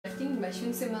weil ich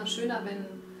finde es immer schöner, wenn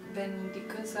die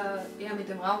Künstler eher mit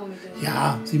dem Raum, mit dem...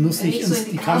 Ja, sie muss nicht in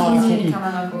die Kamera gucken,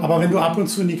 aber wenn du ab und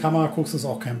zu in die Kamera guckst, ist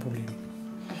auch kein Problem.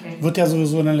 Okay. Wird ja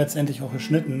sowieso dann letztendlich auch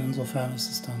geschnitten, insofern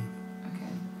ist es dann... Okay.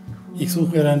 Ich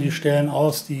suche mir dann die Stellen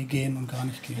aus, die gehen und gar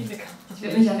nicht gehen. Ich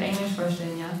würde mich auf Englisch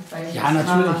vorstellen, ja? Weil ich Ja,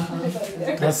 natürlich.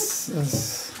 Das Das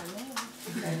ist...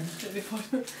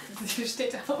 Sie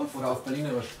steht auf. Oder auf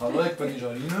Berlinerisch. Hallo, ich bin die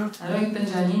Janine. Hallo, ich bin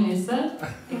Janine, wisst ihr?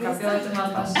 Ich habe ja heute mal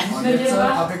ein paar Songs Und mit jetzt dir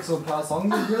gemacht. habe ich so ein paar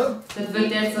Songs hier. Das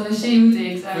wird jetzt so richtig gut,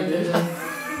 ich sage dir.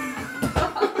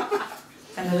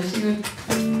 Also richtig gut.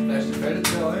 Vielleicht gefällt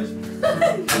es mir euch.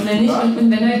 Und wenn nicht,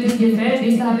 und wenn euch das gefällt,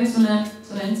 wisst ihr, habe ich so eine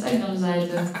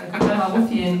Instagram-Seite. Da könnt ihr mal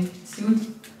aufgehen. Ist gut.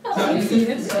 Das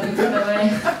war gut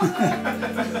dabei.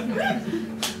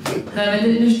 Na, wenn du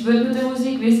nicht wird mit der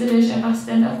Musik, weißt du, der ist einfach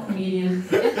Stand-Up-Comedian.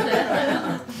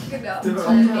 Genau.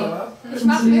 Ich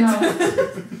mach mit. Das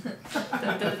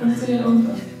funktioniert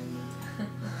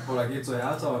auch. Oder geht so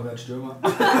härter und wird Stürmer.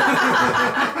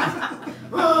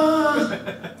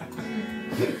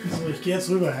 So, ich gehe jetzt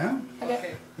rüber, ja?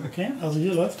 Okay, also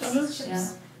hier läuft alles. Ja.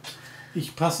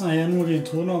 Ich passe nachher nur den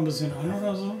Ton noch ein bisschen an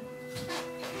oder so.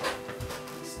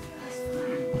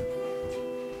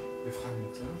 Wir fragen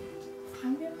jetzt, oder?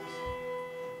 Fragen wir?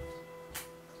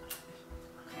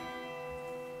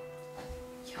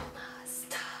 You're my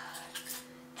star,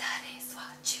 that is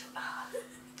what you are.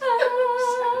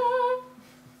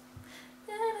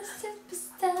 You're a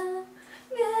superstar,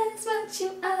 that is what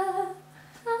you are.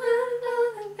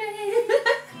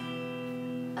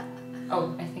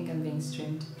 Oh, I think I'm being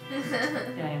streamed.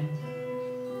 Yeah, I am.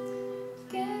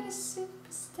 Get a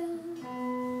superstar.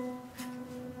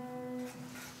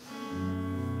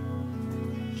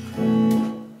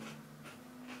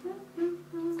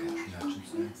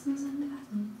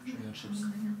 Chips.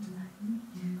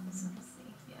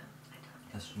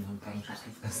 Hast du schon so ein paar Chips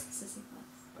gefressen?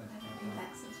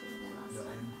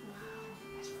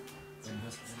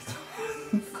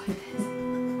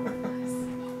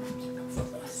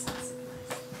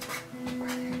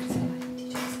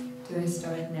 Do I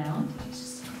start now?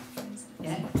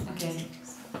 Yeah? Okay.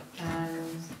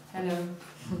 Hello.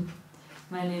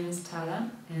 My name is Thala,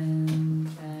 and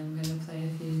I'm going to play a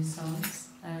few songs.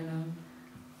 I don't know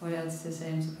what else to say.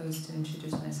 I'm supposed to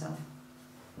introduce myself.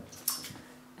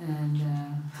 And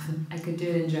I could do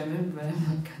it in German, but I'm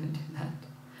not going to do that.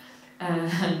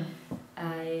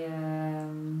 I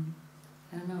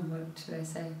don't know, what should I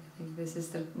say? I think this is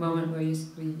the moment where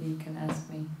you can ask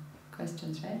me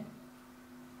questions, right?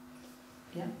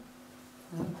 Yeah?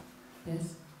 No?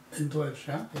 Yes? In Deutsch,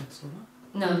 ja? Jetzt, oder?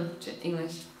 No,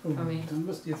 English Oh, for me. dann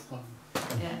müsst ihr fragen.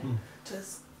 Yeah.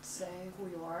 Just say who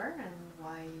you are and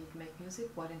why you make music,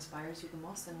 what inspires you the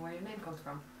most, and where your name comes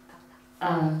from.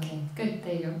 Okay, good,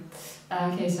 there you go.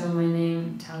 Okay, so my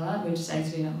name, Thala, which is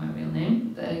actually not my real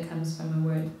name, but it comes from a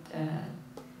word,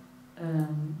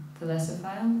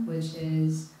 thalassophile, which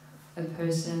is a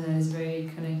person that is very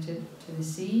connected to the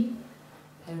sea.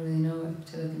 I don't really know if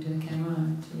to look into the camera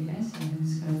or to you guys, I'm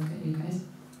just going to look at you guys.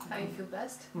 How you feel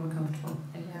best? More comfortable,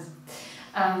 I guess.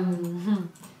 Yeah.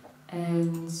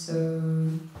 And so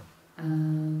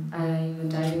I'm a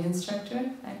diving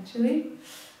instructor, actually.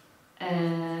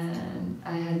 And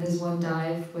I had this one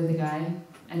dive with a guy.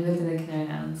 I lived in the Canary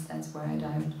Islands, that's where I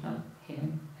dived, not here.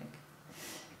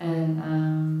 And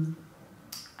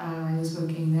I was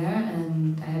working there,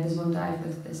 and I had this one dive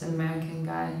with this American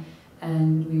guy,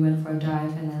 and we went for a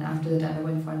dive, and then after the dive I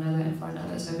went for another and for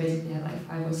another, so I basically had like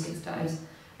 5 or 6 dives.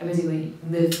 I basically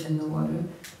lived in the water,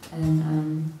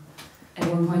 and at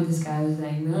one point this guy was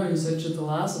like, "No, you're such a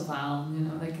thalassophile," you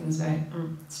know, like in this very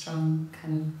strong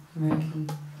kind of American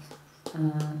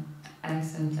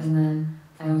accent, and then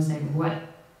I was like, "What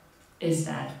is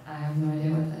that? I have no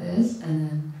idea what that is,"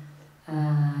 and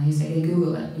then he said, "Hey,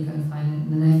 Google it, you're gonna find it,"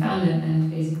 and then I found it, and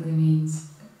it basically means,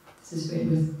 this is weird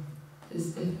with, this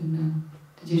is different now.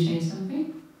 Did you change something?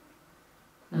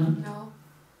 No? No.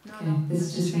 No, Okay, no. this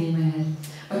is just me in my head.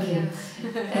 Okay.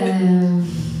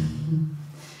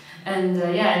 And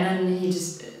then he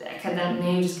just, that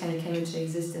name just kind of came into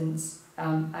existence.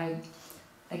 I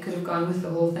could have gone with the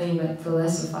whole thing, but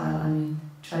thalassophile, I mean,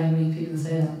 try and make people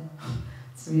say that.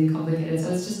 It's really complicated.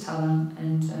 So it's just Thala,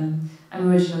 and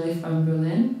I'm originally from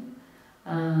Berlin,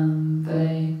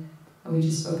 but we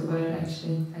just spoke about it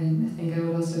actually. I think I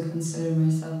would also consider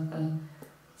myself a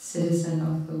citizen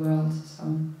of the world, so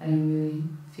I don't really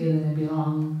feel that I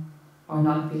belong or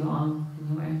not belong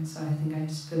anywhere. So I think I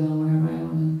just belong wherever I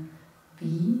want to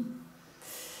be.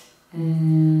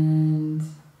 And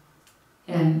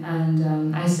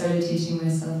I started teaching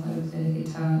myself how to play the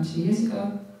guitar 2 years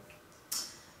ago.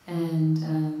 And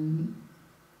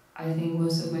I I think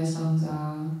most of my songs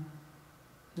are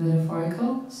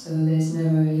metaphorical, so there's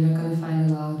never, you're not gonna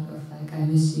find a lot of like, I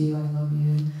miss you, I love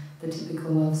you, the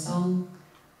typical love song.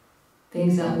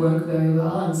 Things that work very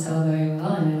well and sell very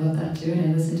well, and I love that too,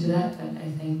 and I listen to that, but I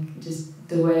think just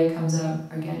the way it comes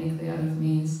out organically out of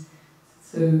me is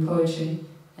through poetry,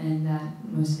 and that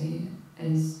mostly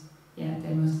is, yeah,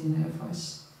 they're mostly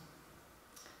metaphors.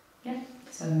 Yeah,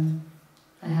 so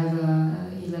I have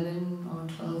 11 or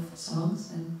 12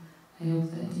 songs, and I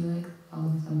hope that you like all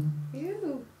of them.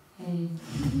 You. Hey.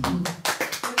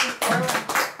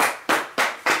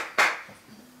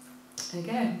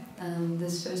 Okay,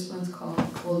 this first one's called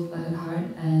Cold-Blooded Heart,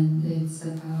 and it's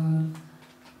about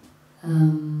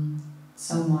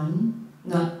someone,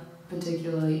 not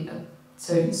particularly a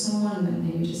certain someone, but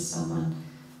maybe just someone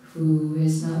who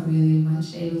is not really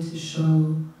much able to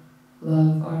show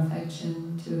love or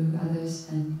affection to others,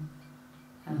 and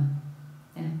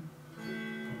yeah.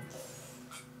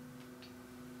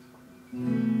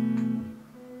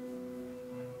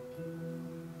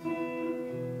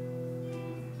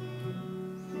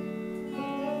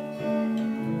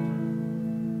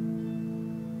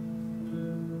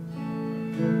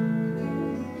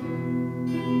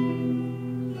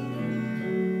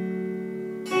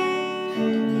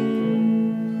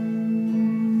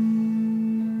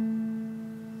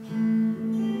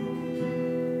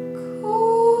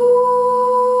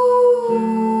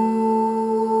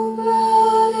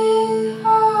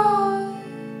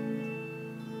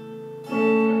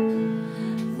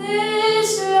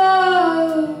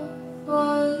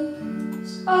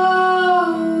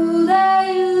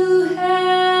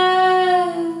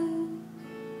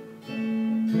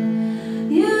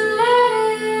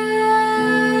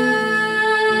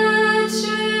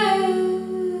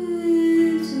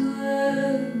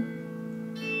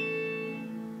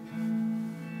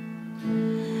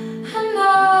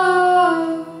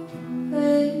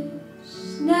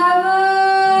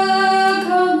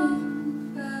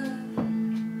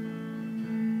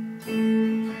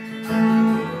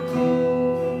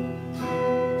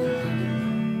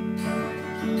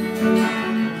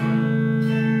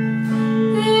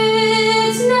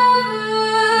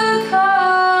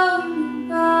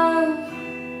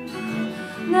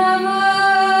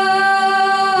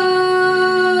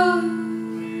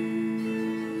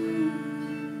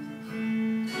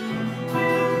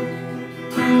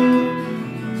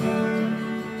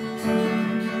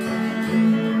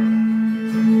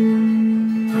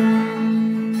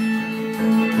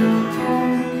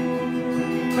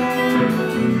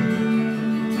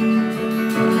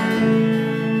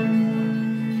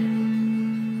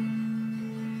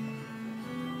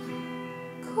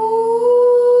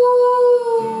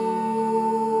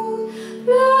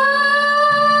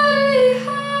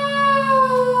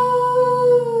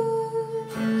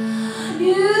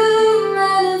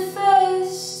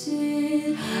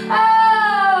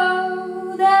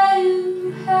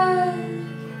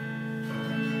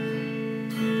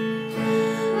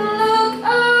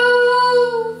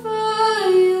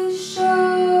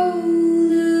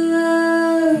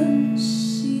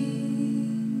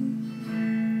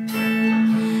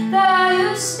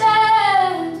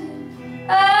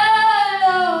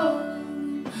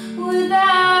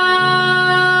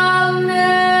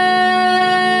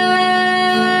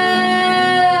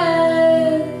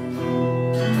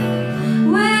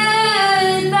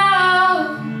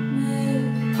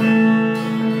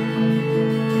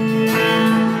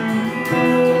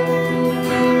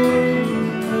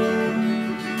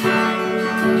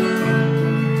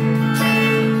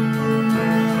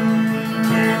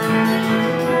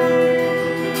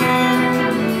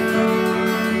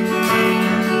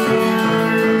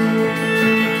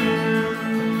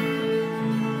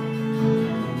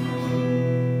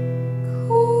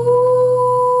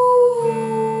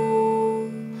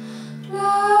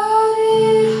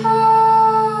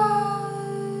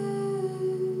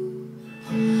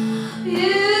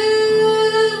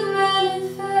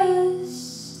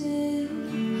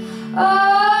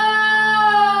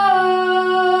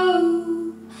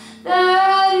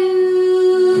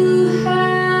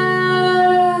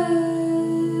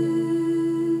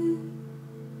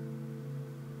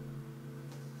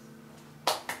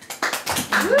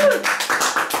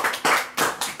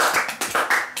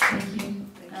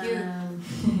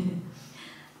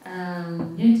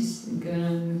 Yeah, just going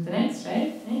on with the next,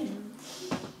 right?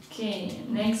 Okay,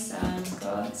 next song is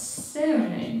called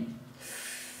Serenade.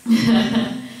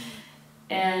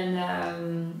 And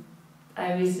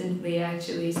I recently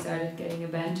actually started getting a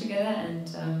band together, and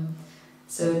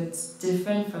so it's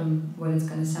different from what it's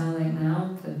going to sound like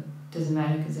now, but it doesn't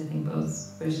matter because I think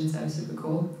both versions are super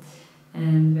cool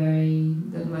and very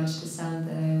much the sound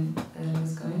that I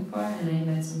was going for, and I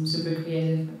met some super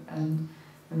creative and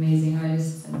amazing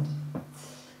artists, and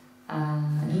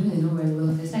I don't really know where to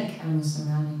look. There's like cameras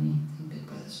surrounding me. I think Big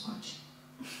Brother's watching.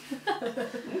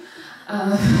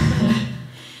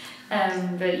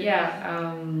 But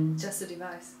yeah. Just a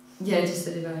device. Yeah, just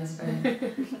a device, right?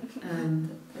 And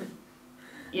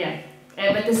yeah,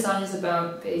 but the song is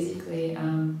about basically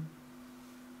a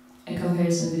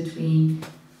comparison between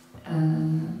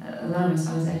a lot of my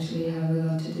songs actually have a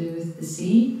lot to do with the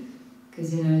sea,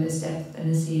 because you know there's depth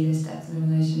in the sea, there's depth in a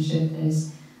relationship,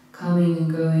 there's coming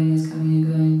and going, there's coming and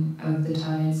going of the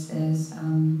tides,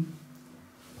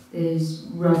 there's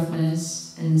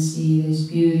roughness in the sea, there's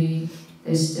beauty,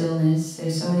 there's stillness,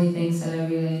 there's so many things that I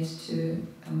relate to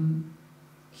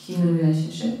human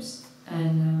relationships,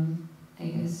 and I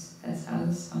guess that's how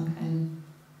the song kind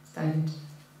of started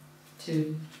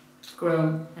to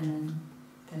grow, and then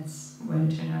that's what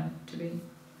it turned out to be.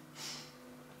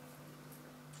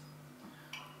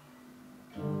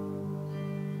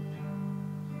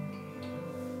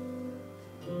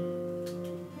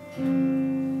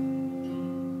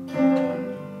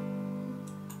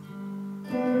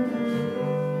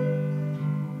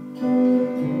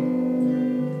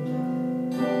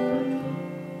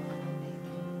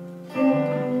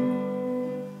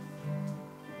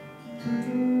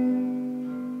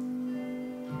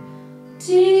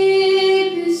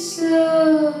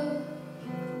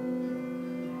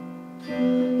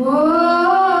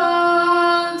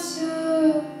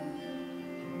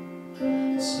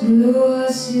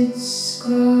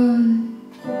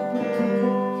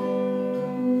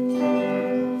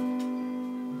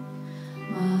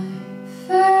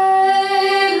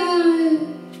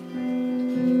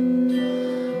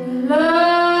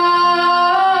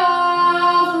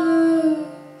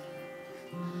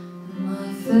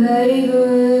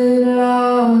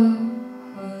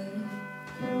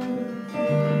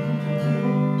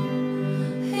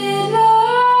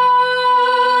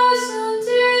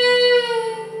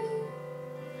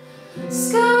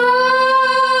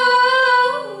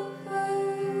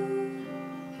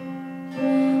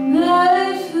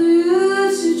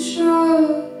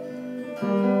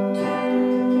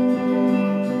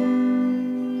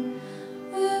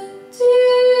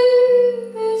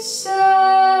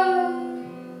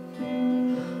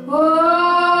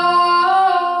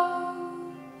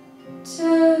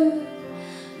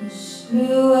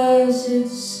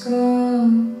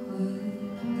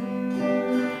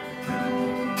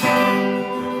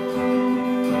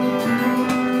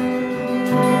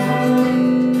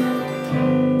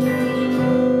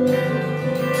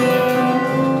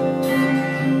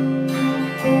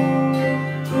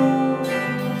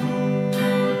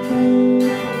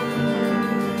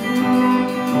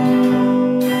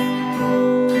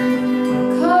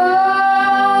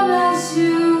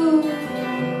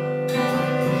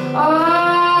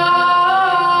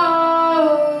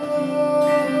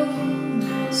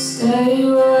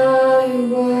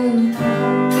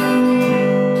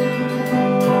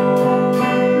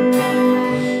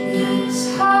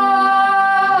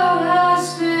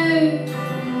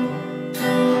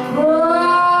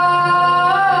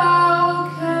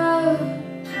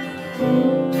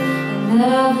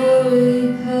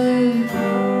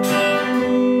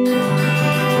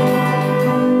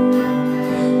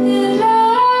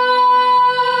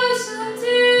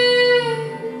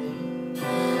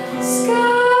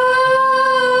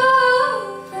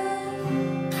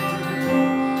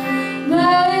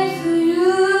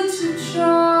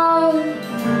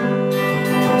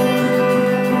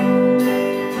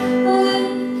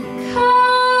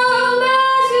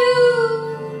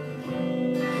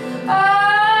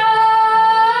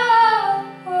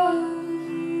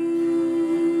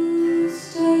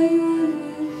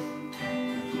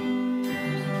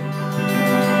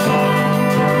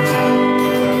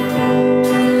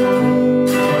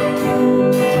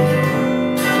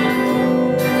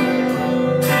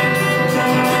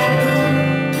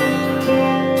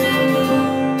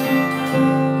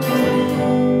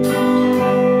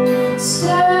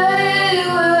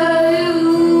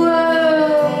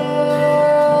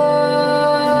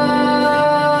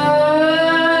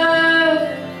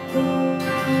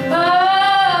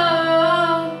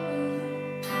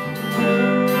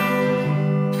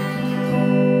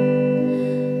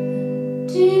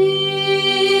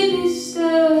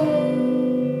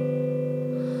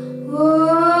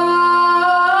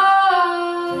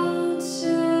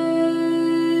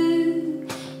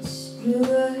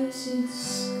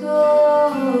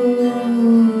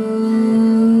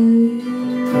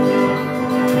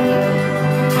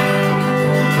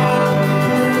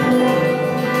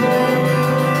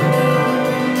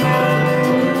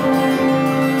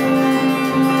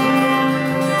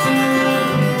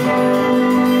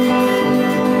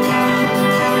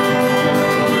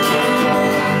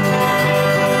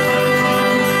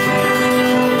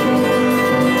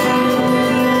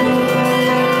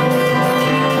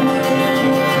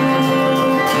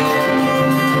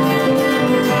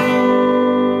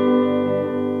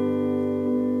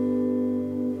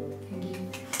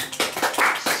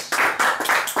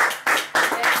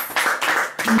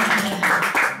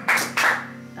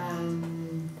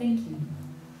 Thank you.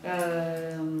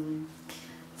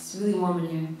 It's really warm in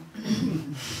here.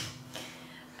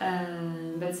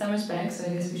 But summer's back, so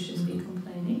I guess we shouldn't be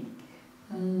complaining.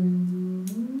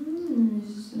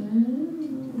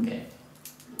 Okay.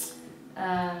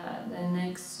 The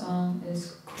next song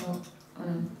is called,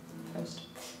 first,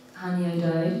 Honey, I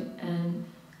Died, and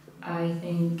I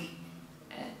think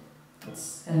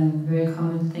it's a very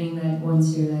common thing that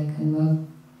once you're like in love,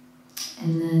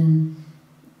 and then,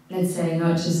 let's say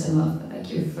not just in love, but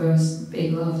like your first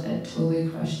big love that totally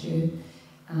crushed you,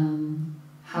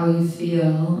 how you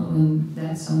feel when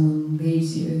that someone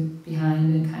leaves you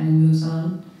behind and kind of moves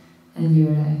on, and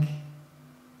you're like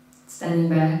standing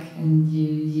back and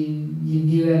you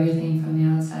view everything from the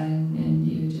outside, and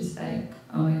you're just like,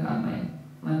 oh my god,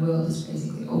 my world is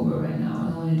basically over right now.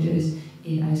 All I want to do is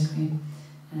eat ice cream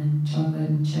and chocolate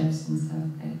and chips and stuff.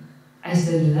 I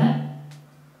still do that,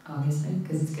 obviously,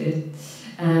 because it's good.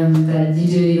 But you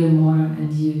do it even more,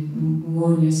 and you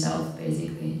wound yourself,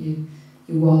 basically.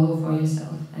 You wallow for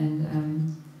yourself,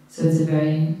 and so it's a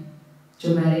very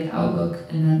dramatic outlook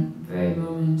in that very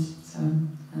moment. So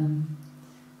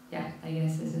yeah, I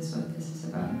guess this is what this is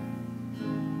about.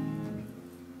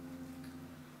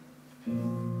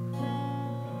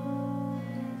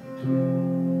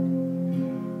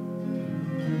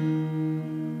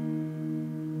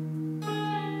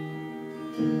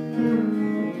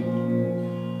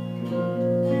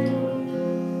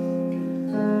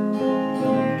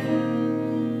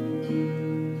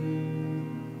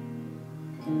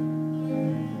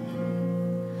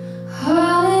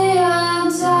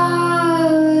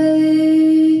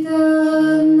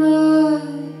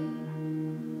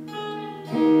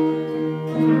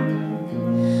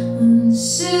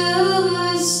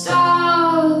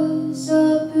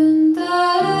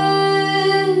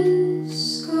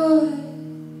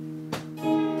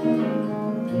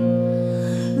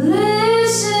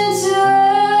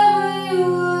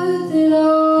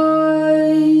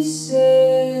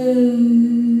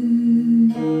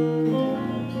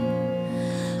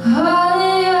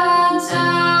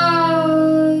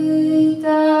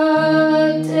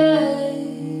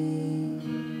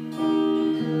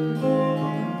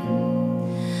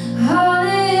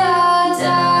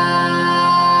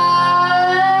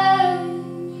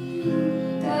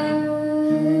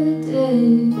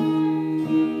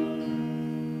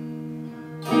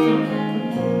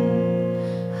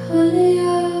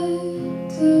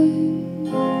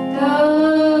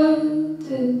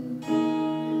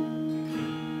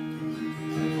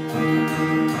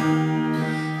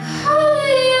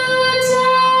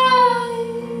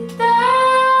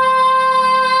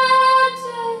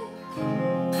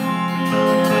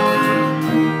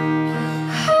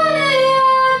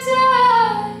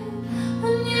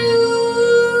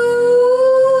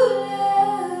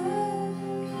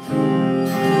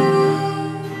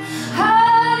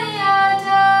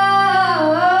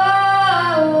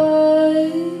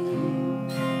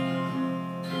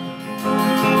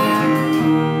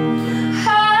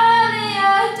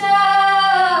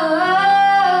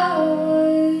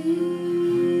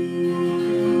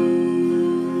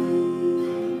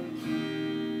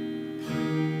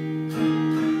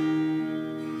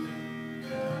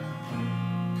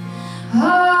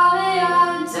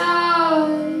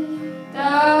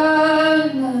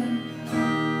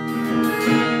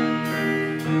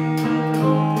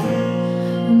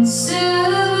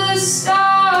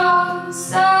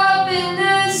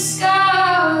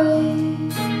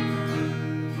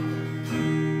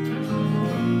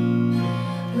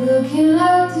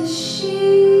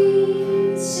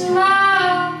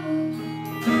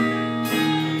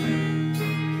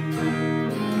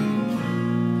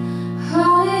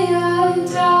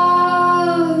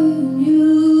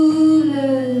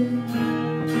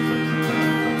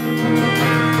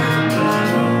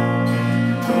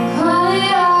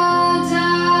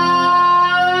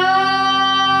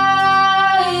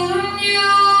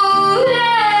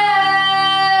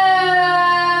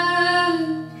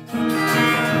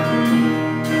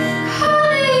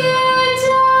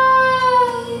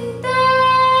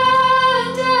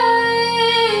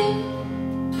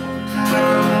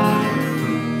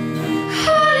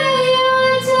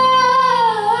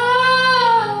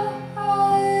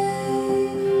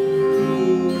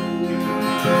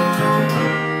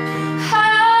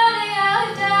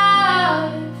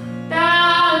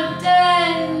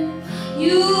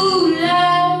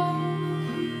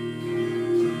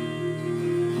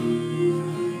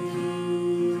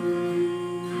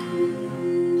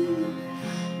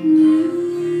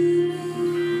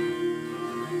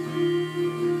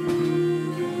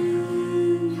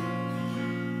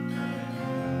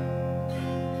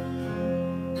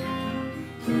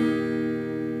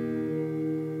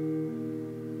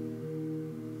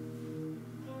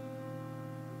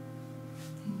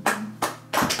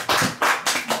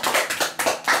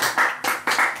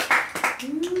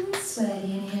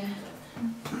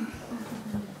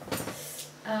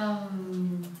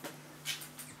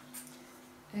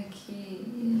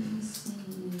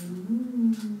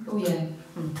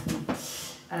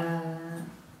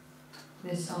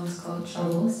 This song is called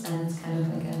Troubles, and it's kind of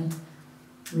like a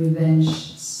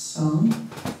revenge song.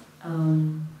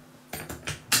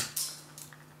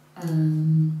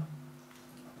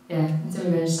 Yeah, it's a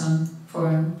revenge song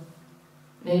for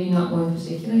maybe not one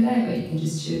particular guy, but you can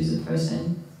just choose a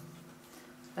person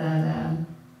that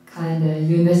kind of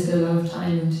you invested a lot of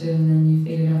time into, and then you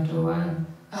figured after a while,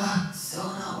 so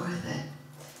not worth it.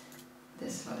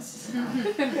 This was just about.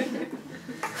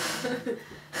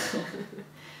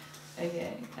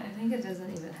 Okay, I think it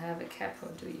doesn't even have a capo,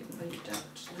 do you? But you don't.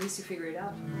 At least you figure it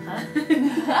out. Huh?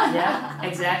 Yeah,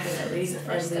 exactly. At least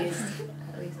I'm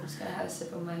just gonna have a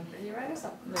sip of my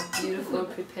beautiful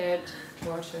prepared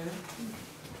water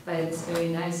by this very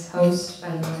nice host,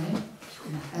 by the way.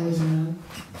 I was know.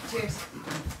 Cheers.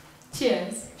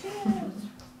 Cheers.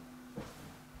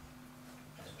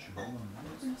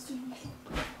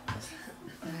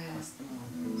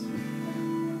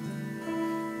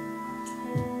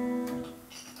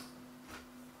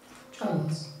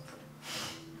 Troubles.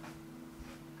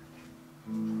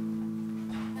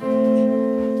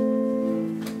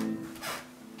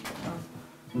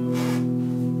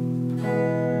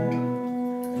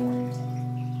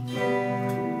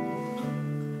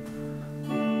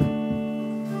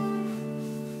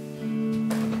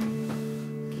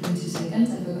 Give me 2 seconds,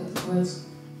 I forgot the words.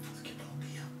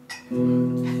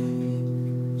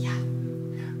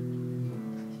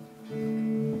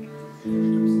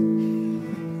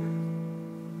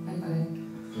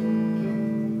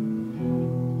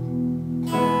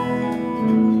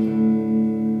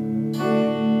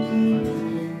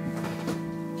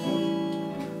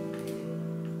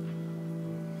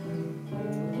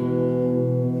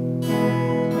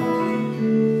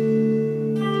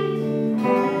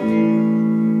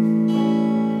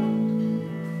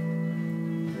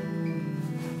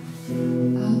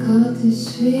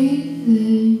 This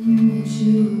feeling that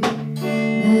you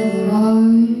never are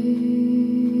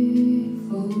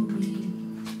for me.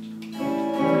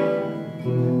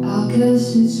 I guess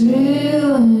it's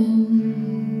real when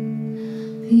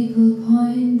people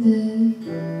point their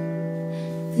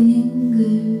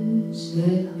fingers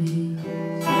at me.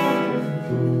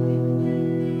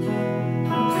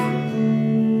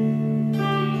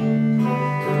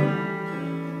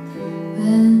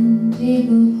 When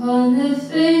people point their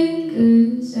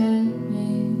fingers at me.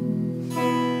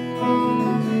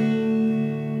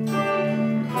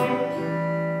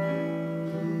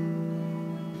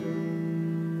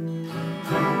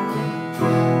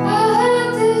 I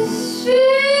had this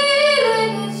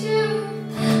feeling that you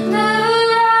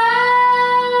never arrived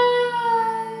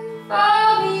for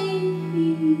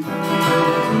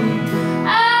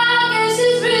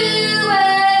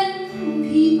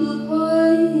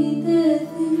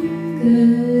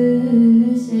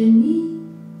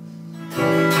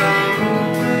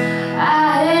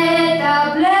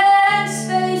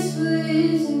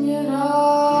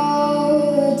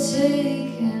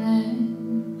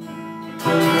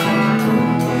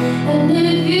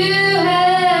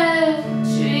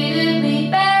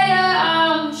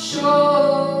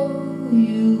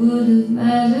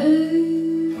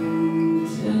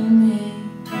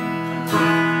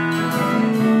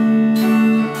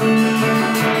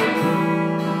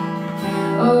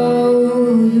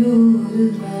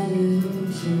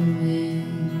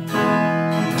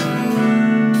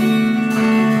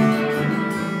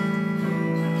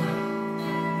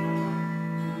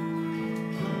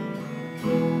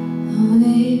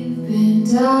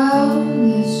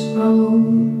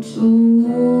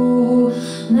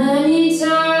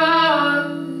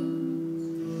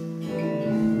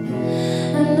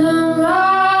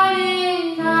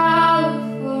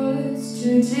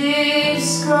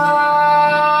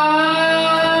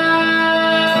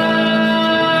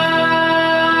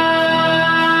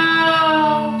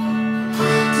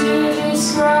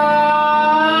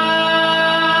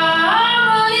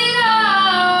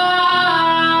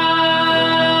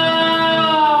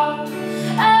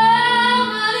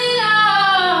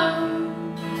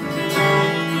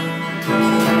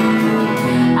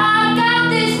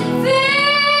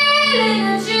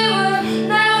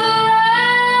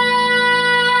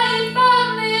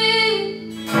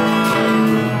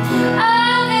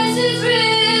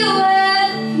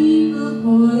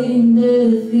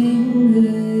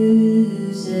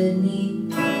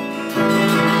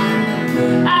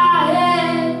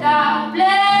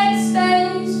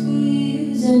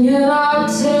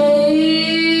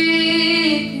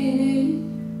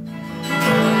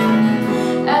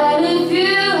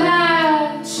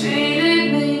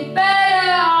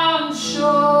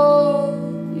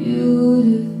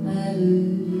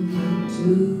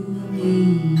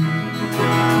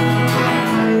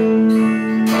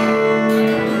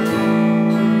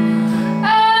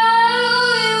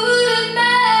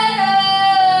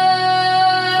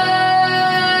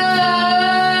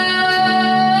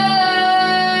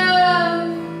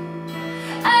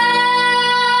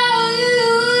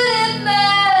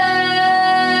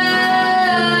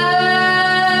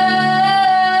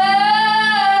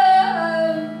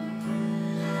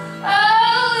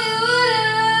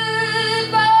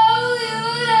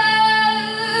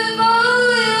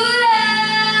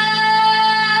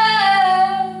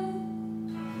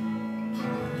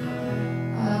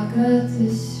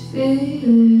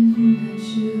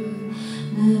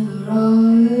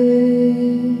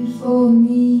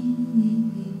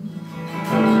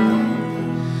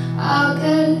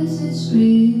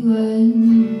sweet when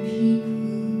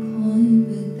people point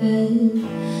with their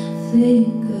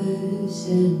fingers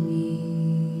at me.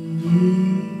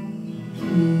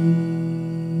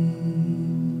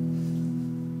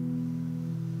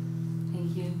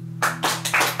 Thank you.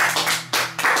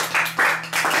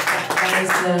 That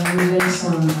is the revenge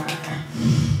song.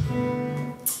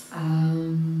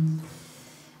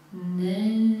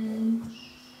 Next.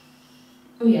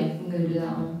 Oh yeah, I'm gonna do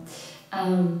that one.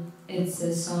 It's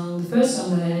a song, the first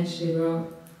song that I actually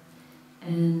wrote,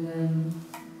 and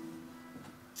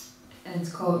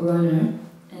it's called Runner,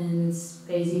 and it's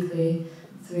basically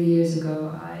 3 years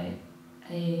ago I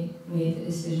made the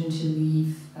decision to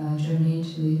leave Germany,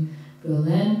 to leave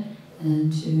Berlin,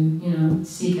 and to,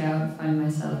 seek out, find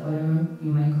myself, whatever you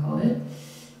might call it.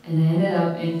 And I ended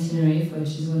up in Tenerife,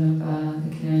 which is one of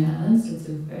the Canary Islands. It's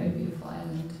a very beautiful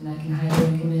island, and I can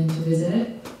highly recommend to visit it.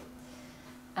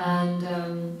 And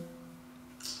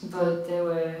but there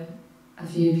were a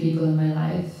few people in my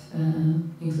life,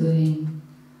 including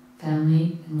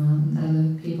family and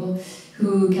other people,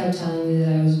 who kept telling me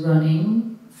that I was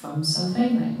running from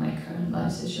something, like my current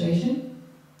life situation,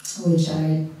 which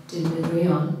I didn't agree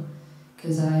on,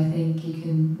 because I think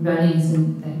running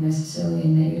isn't like necessarily a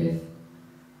negative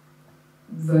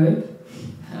verb,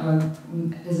 or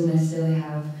doesn't necessarily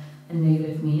have a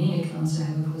negative meaning. It can also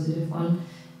have a positive one,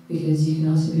 because you can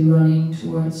also be running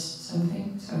towards something.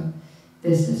 So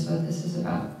this is what this is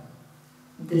about.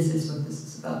 This is what this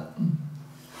is about.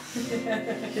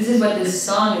 This is what this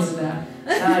song is about.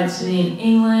 Actually in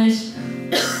English.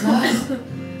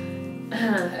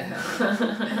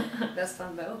 That's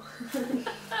fun though.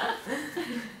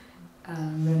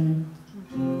 Runner.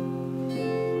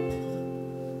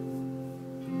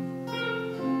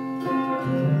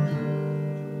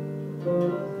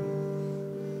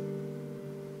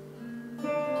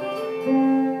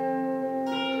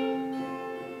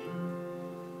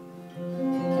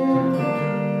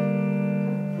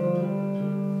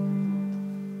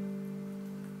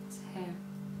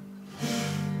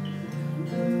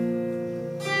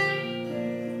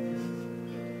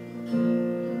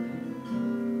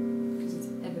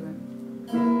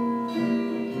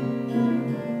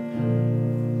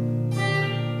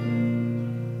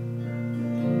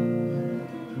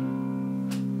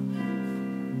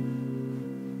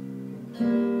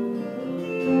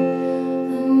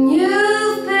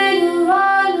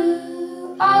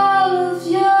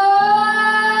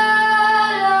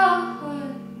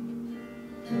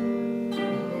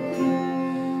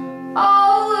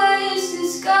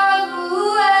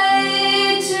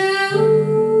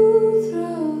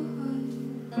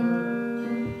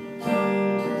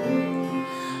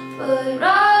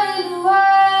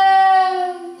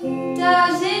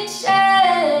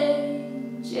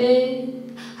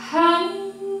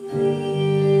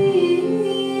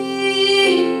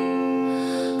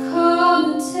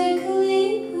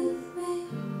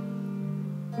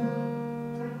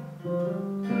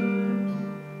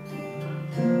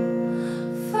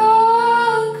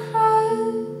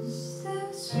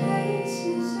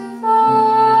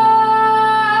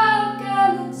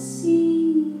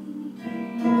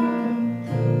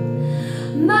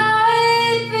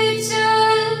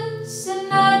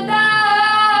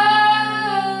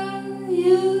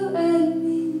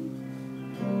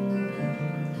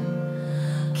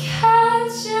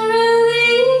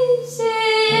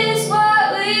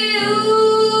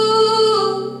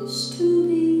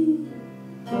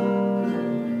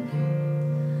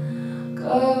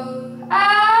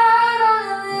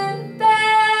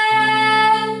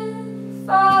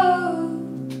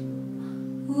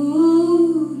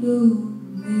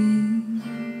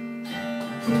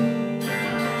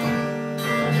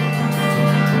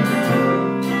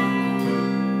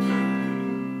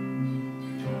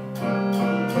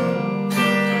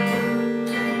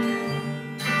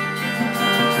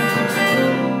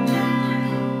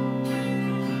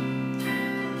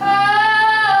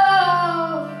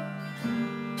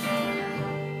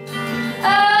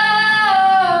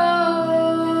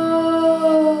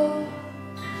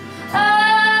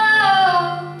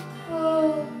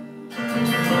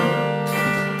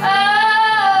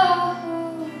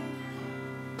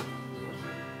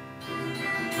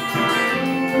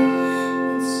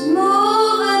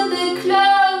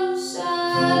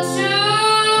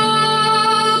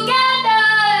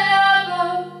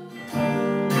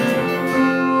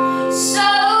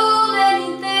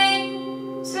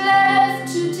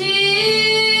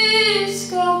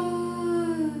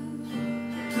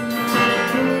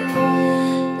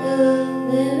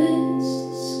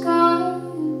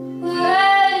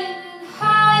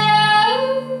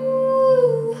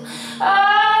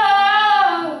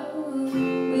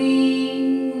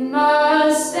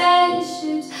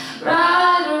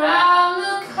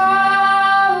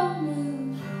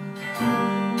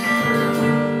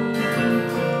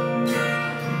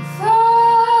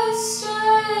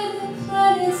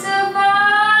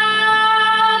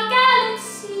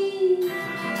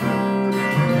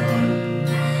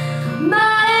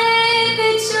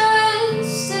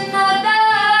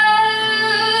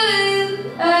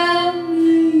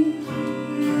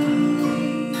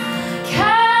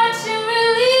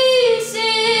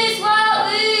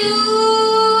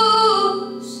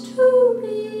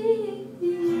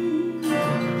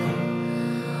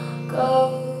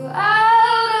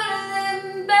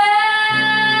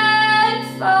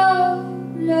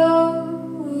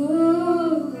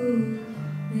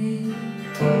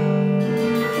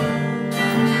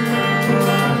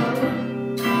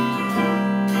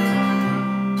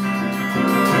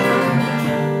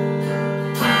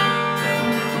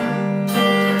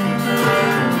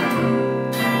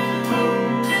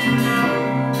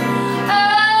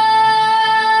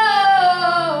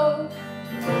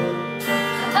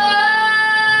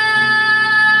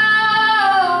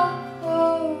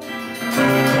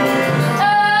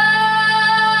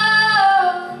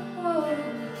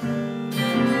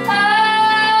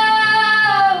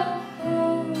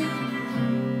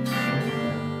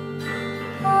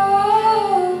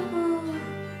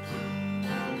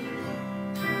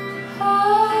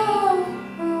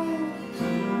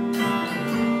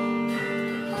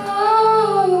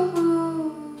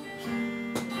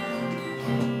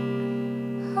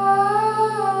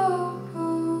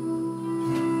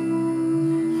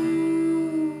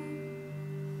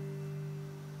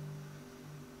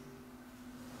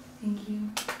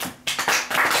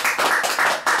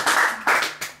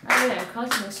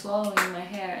 swallowing my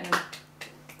hair and I'm...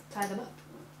 Tie them up.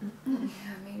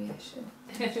 Yeah, maybe I should.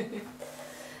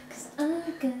 Cause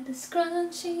I got a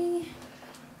scrunchie.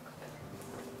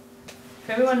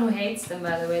 For everyone who hates them,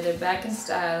 by the way, they're back in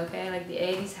style, okay? Like the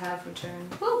 80s have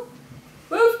returned. Woo!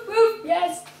 Woof! Woof!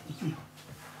 Yes!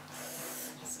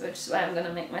 So which is why I'm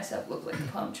gonna make myself look like a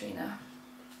palm tree now.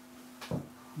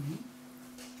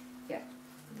 Yeah,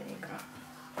 there you go.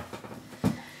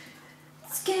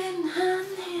 It's getting hot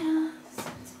here.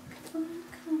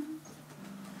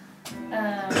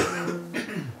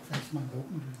 Vielleicht mal ein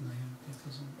Gruppenbild nachher mit dir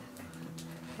zusammen.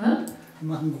 Huh? Wir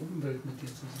machen ein Gruppenbild mit dir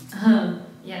zusammen.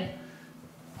 Yeah.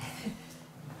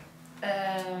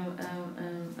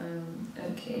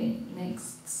 Okay,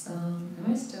 next song.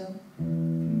 Am I still?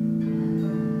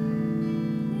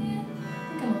 Yeah, I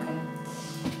think I'm okay.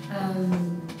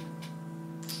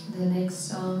 The next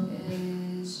song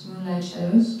is Moonlight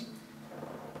Shadows.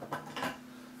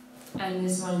 And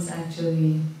this one's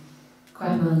actually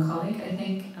quite melancholic, I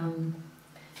think.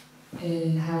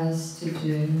 It has to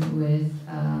do with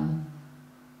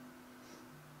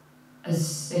a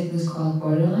sickness called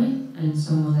borderline, and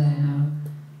someone that I know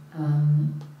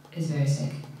is very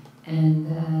sick, and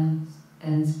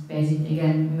it's basically,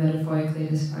 again, metaphorically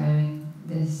describing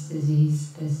this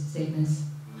disease, this sickness,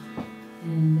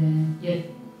 and yeah.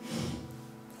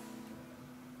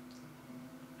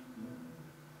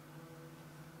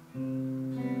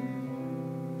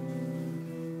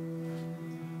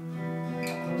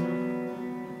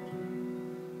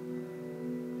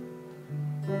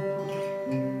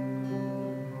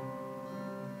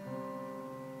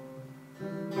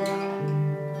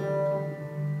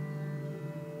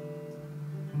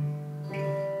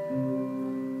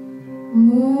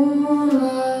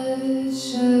 Moonlight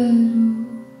shadows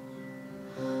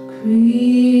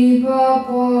creep up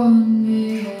on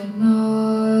me at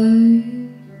night.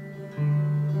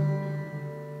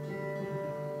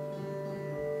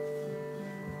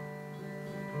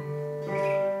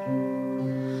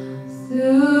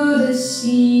 Through the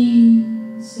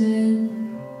seasons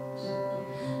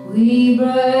we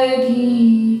break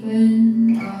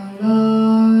even our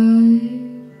life.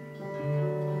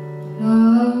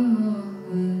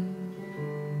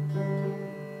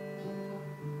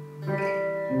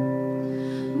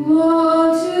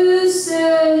 More to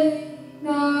say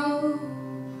now,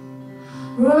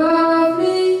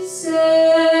 roughly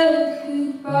said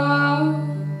goodbye.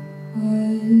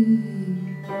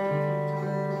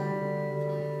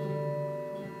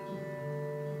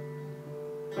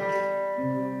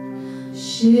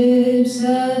 Ships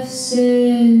have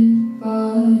sailed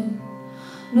by,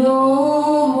 no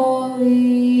more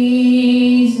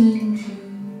reason to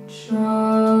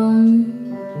try.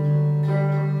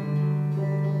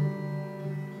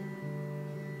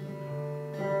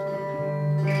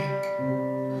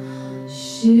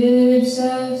 Ships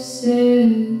have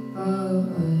sailed by,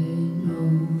 no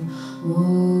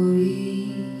more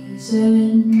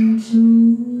reason to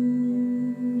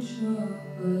try.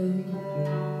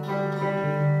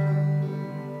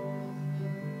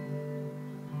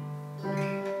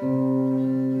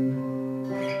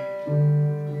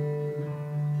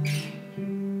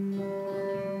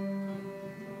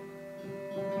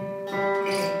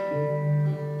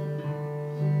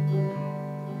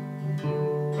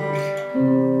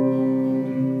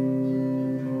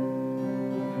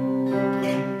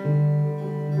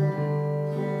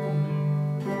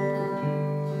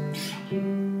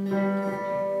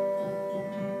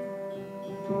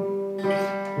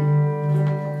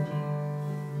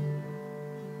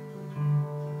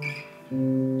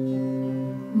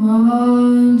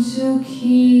 Want to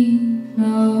keep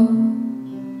now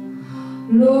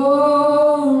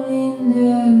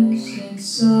loneliness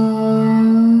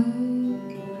inside.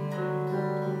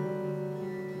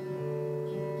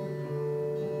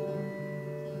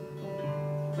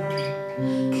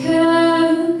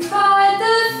 Can't fight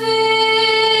the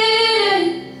feeling,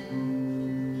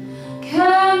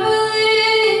 can't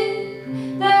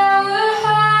believe that we're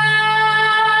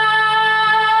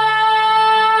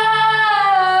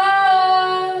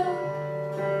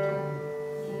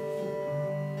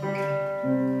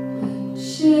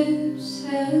ships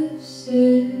have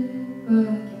sailed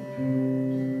by,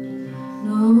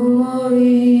 no more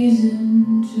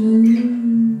reason to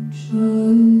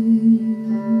try,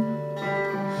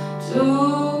 to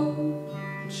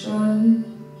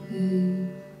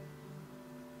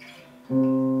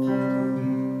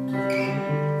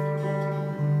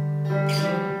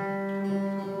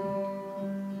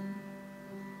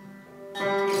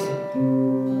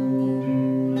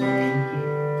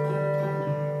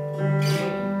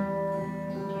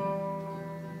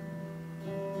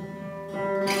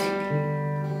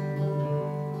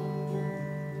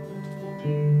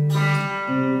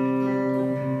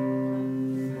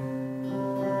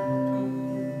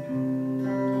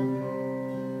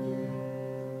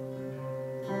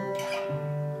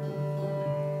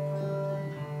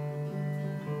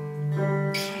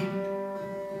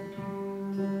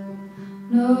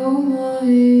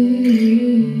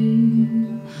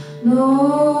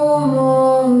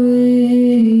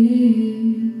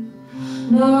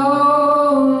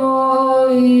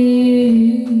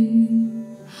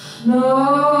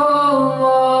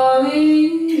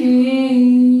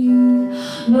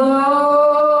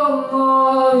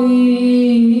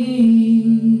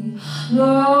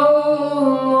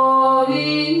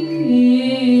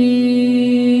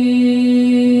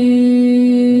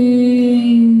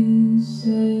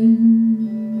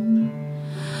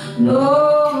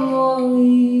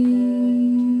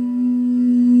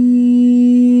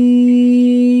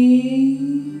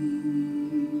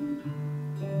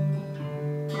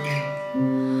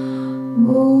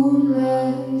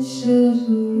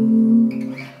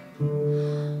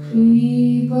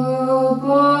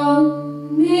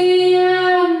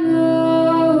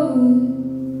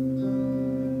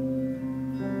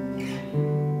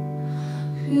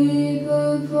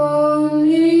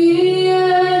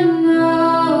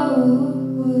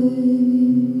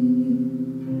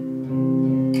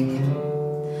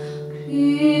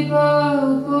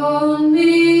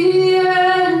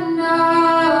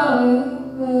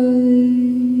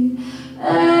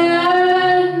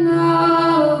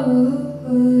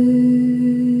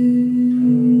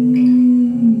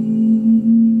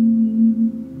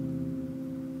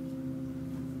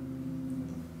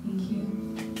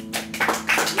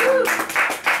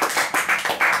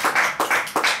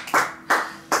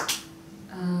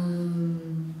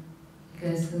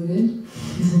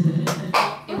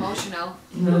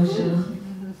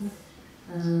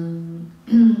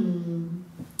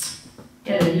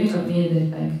Yeah, that really got me a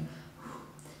bit like,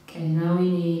 okay, now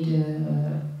we need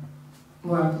a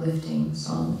more uplifting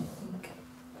song.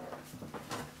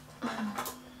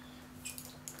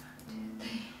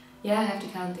 Yeah, I have to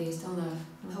count these, don't I?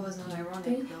 That was not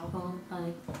ironic, though. 4,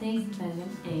 5, 6,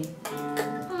 7, 8.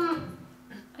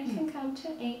 I can count to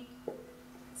 8.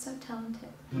 So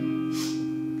talented.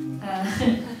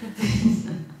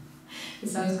 The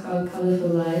song's called Colorful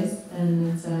Lies, and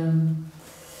it's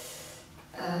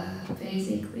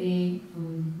basically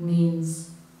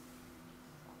means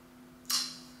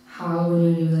how when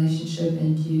you're in a relationship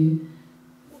and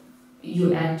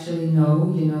you actually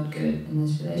know you're not good in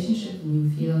this relationship and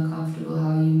you feel uncomfortable,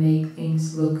 how you make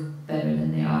things look better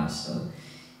than they are. So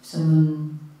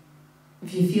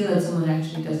if you feel that someone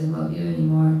actually doesn't love you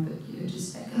anymore, but you're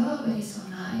just like, oh, but he's so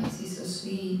nice, he's so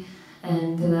sweet,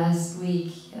 and the last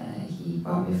week he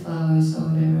brought me flowers or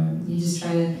whatever, you just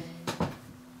try to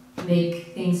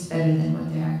make things better than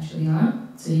what they actually are.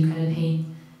 So you kind of paint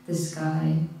the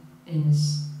sky in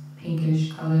this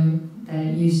pinkish color that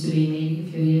it used to be maybe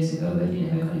a few years ago, but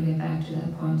you're never going to get back to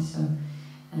that point. So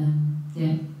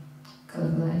yeah,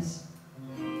 colorful lies.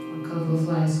 Or colorful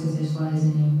flies, because there's flies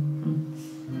in here.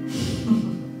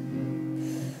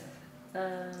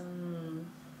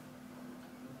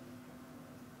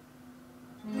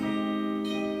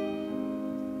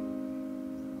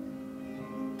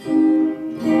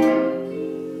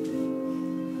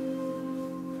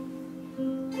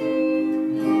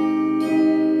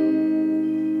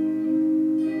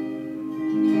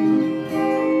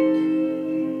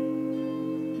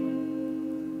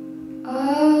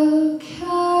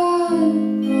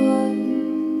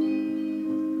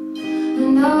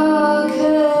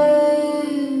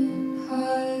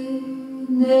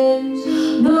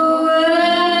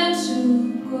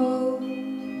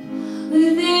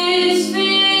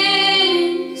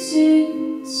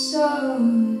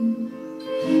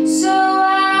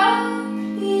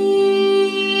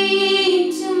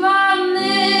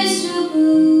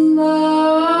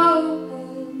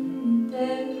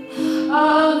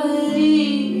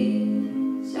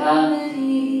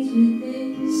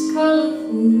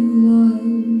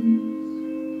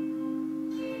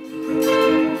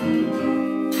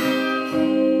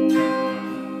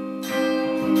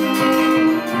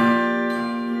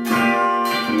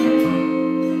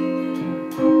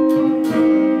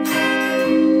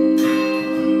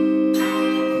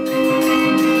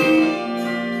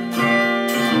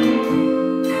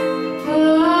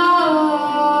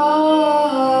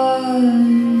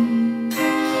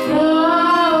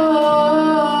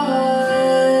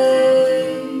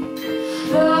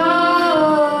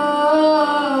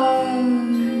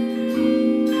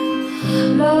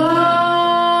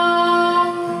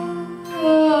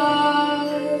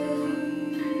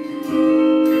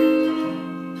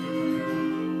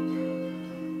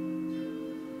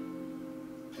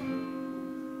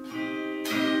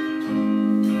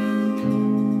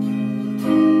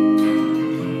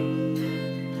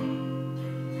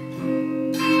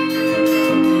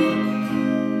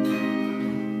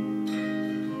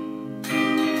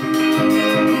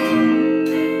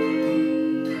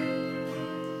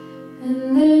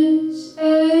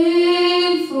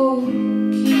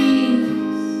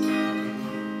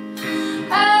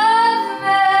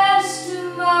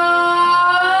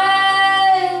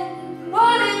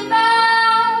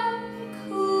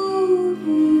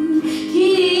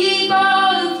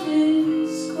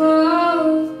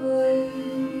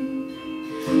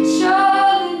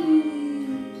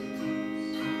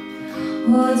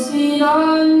 what's been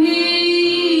on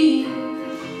me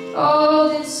all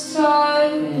this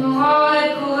time, and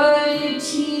wipe away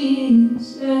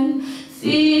tears and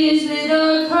fears with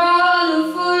a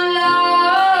colorful light.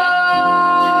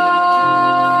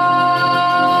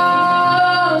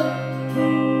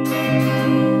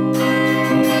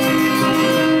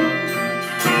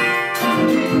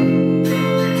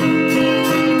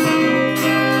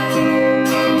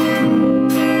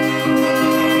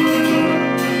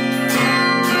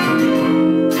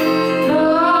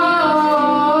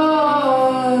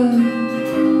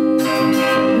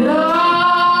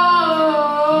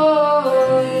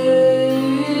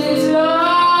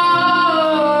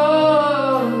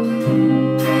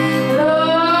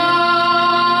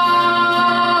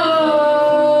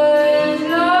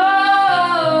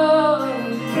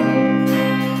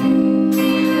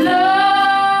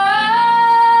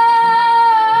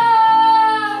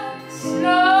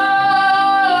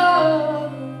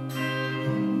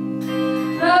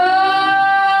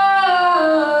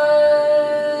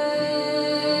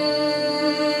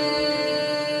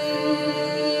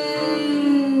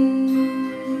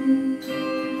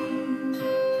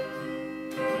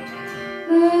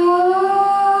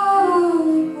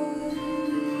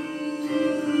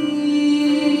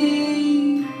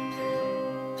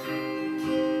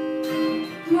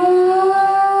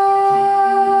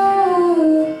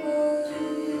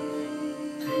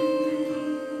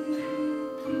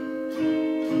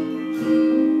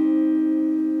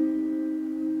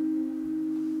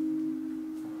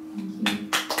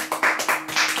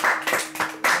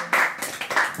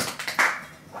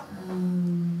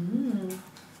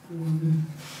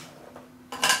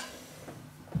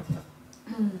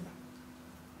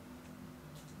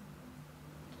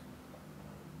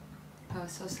 I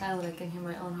was so silent I can hear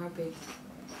my own heartbeat.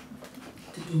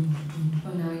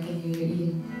 Oh, now I can hear you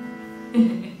eating.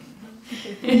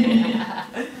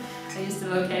 Are you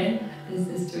still okay? Is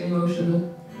this too emotional?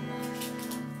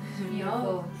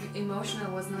 No,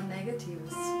 emotional was not negative,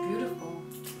 it's beautiful.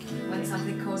 When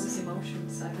something causes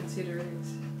emotions, I consider it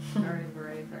very,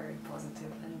 very, very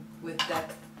positive and with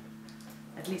depth,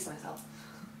 at least myself.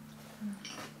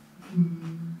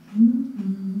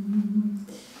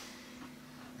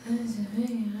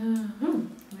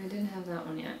 I didn't have that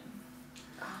one yet.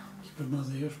 Ich bin mal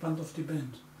sehr gespannt auf die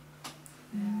Band.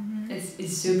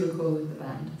 It's super cool with the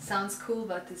band. Sounds cool,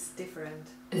 but it's different.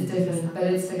 It's different, but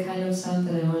it's the kind of sound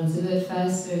that I want. It's a bit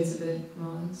faster, it's a bit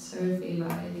more surfy,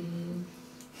 vibey.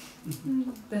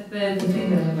 The thing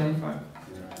that I'm going for.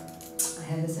 I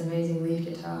have this amazing lead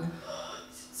guitar.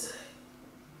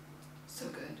 So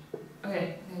good.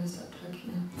 Okay, I'm gonna stop talking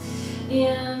now.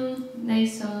 And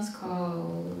next song's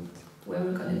called Where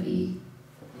We're Gonna Be.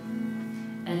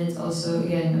 And it's also,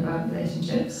 again, about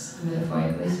relationships,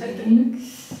 metaphorically speaking.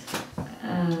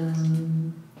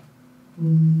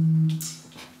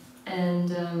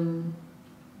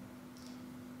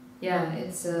 Yeah,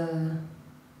 it's okay,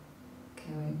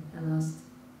 wait, I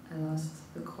lost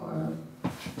the core of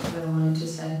what I wanted to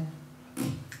say.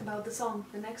 About the song,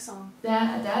 the next song.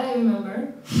 That I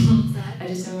remember. That? I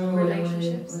just don't remember what I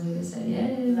wanted to say.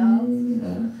 Yeah, love.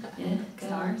 Yeah,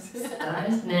 Stars.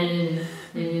 Stars. No.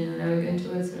 Now we're going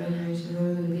towards the right direction. Where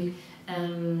we're going to be.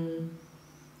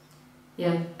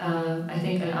 I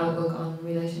think an outlook on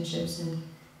relationships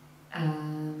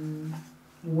and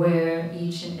where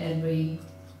each and every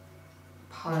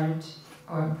part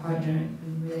or partner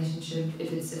in relationship,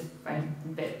 if it's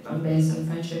based on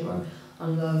friendship or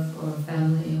on love or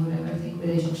family or whatever, I think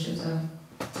relationships are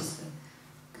just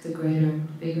the greater,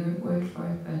 bigger word for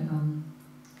it, but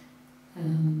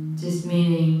just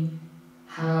meaning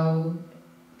how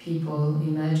people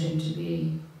imagine to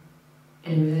be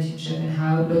in a relationship and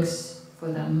how it looks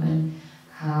for them and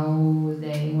how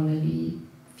they want to be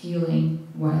feeling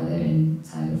while they're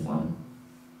inside of one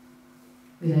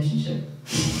relationship.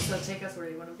 So take us where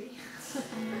you want to be.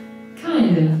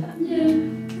 Kind of, yeah.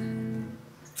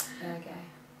 Okay.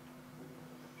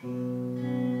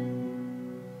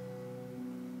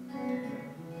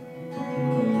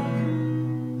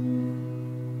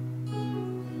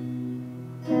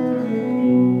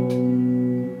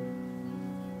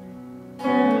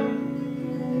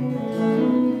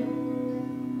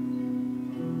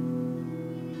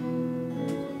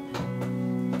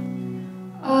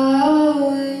 I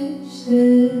wish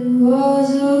there was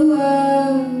a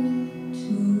world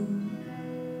to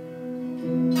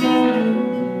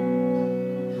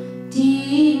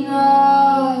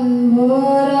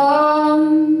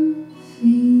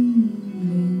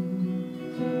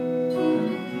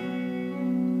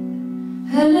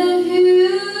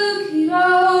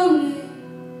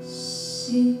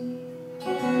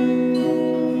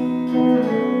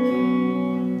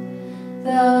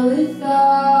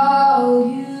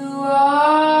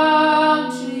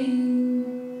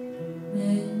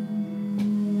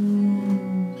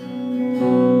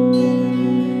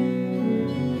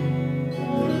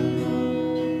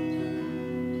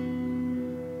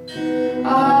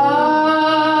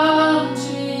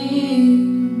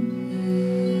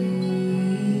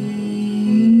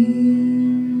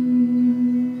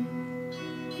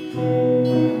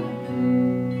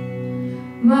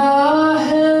my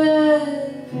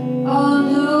head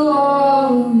on the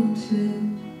wall too.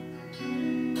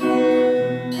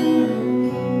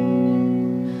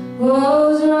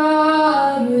 Was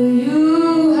right where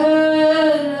you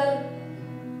had left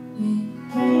me.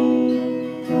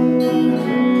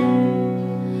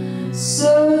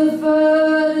 So the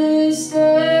furthest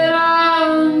that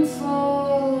I'm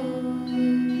falling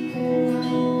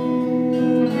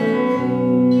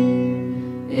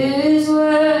is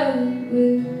where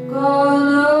we're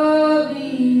gonna be.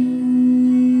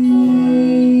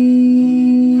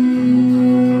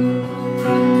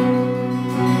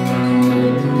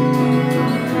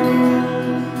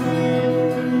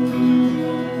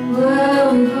 Where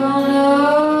we're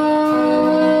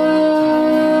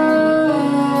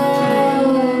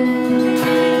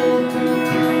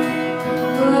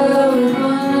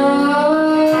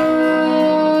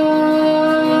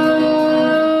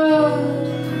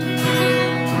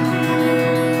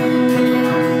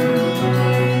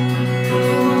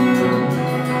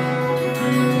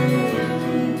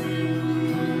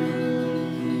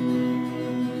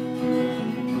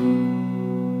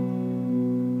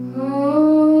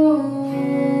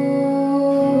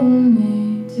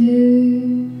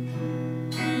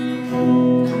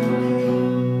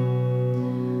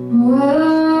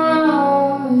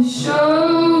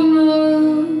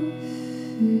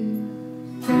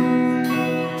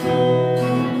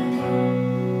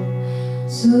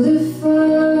so the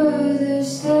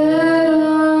furthest that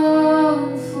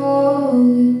I'm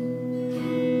falling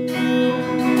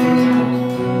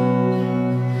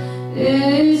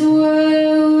is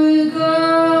where we're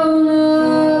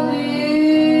gonna be.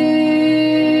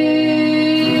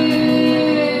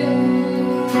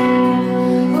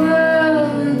 Where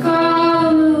we're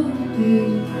gonna be.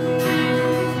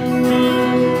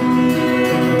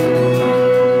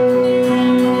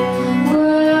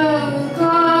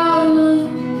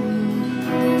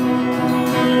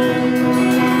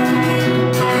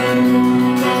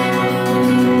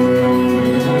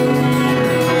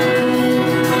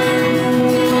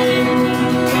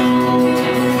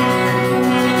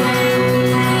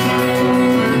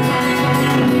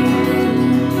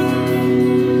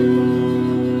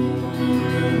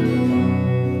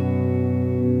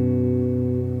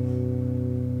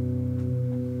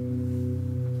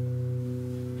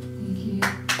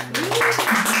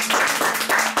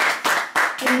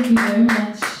 Thank you very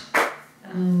much.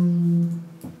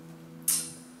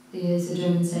 The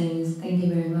German saying is thank you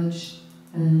very much.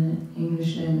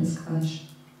 English name is Quatsch.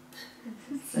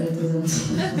 So it doesn't.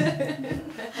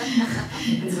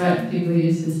 It's what people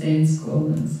used to say in school.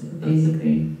 And so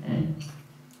basically,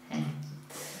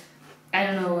 I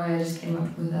don't know why I just came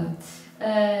up with that.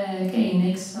 Okay,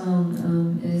 next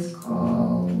song is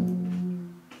called.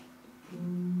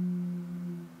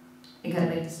 I got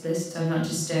like this list, so I'm not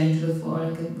just staring to the floor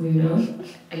like a weirdo.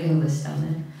 I got a list down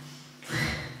there.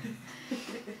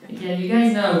 Yeah, you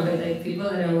guys know, but like people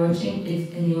that are watching,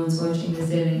 if anyone's watching this,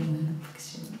 they're like,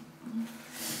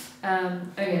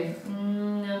 okay.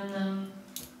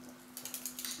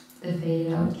 The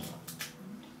fade out.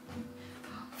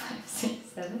 5, 6,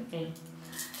 7, 8.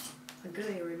 How good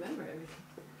that you remember everything.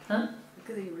 Huh? How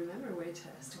good that you remember where it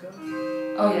has to go.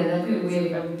 Oh yeah, that'd be weird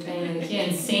if I would playing the key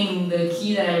and sing the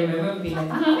key that I remember and be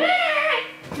like,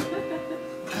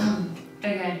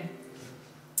 okay.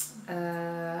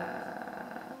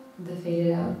 The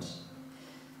faded out.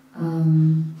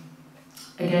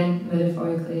 Again,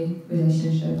 metaphorically,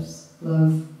 relationships,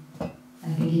 love. I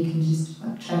think you can just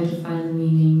try to find the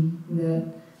meaning that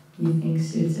you think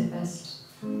suits it best.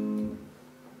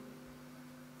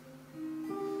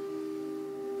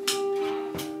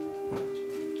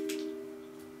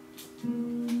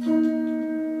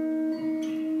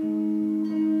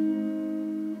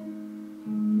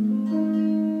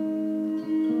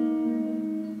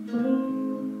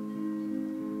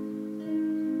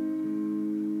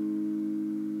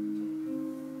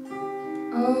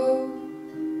 Oh,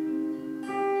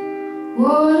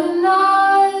 what a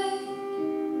night,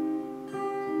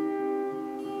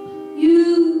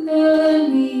 you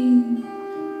and me,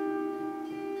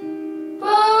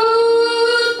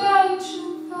 both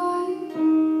petrified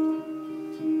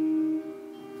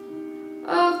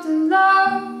of the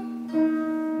love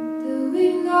that we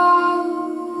lost,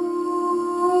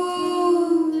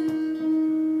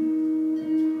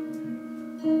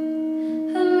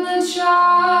 and the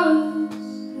trust.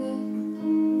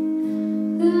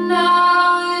 And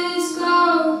now it's gone.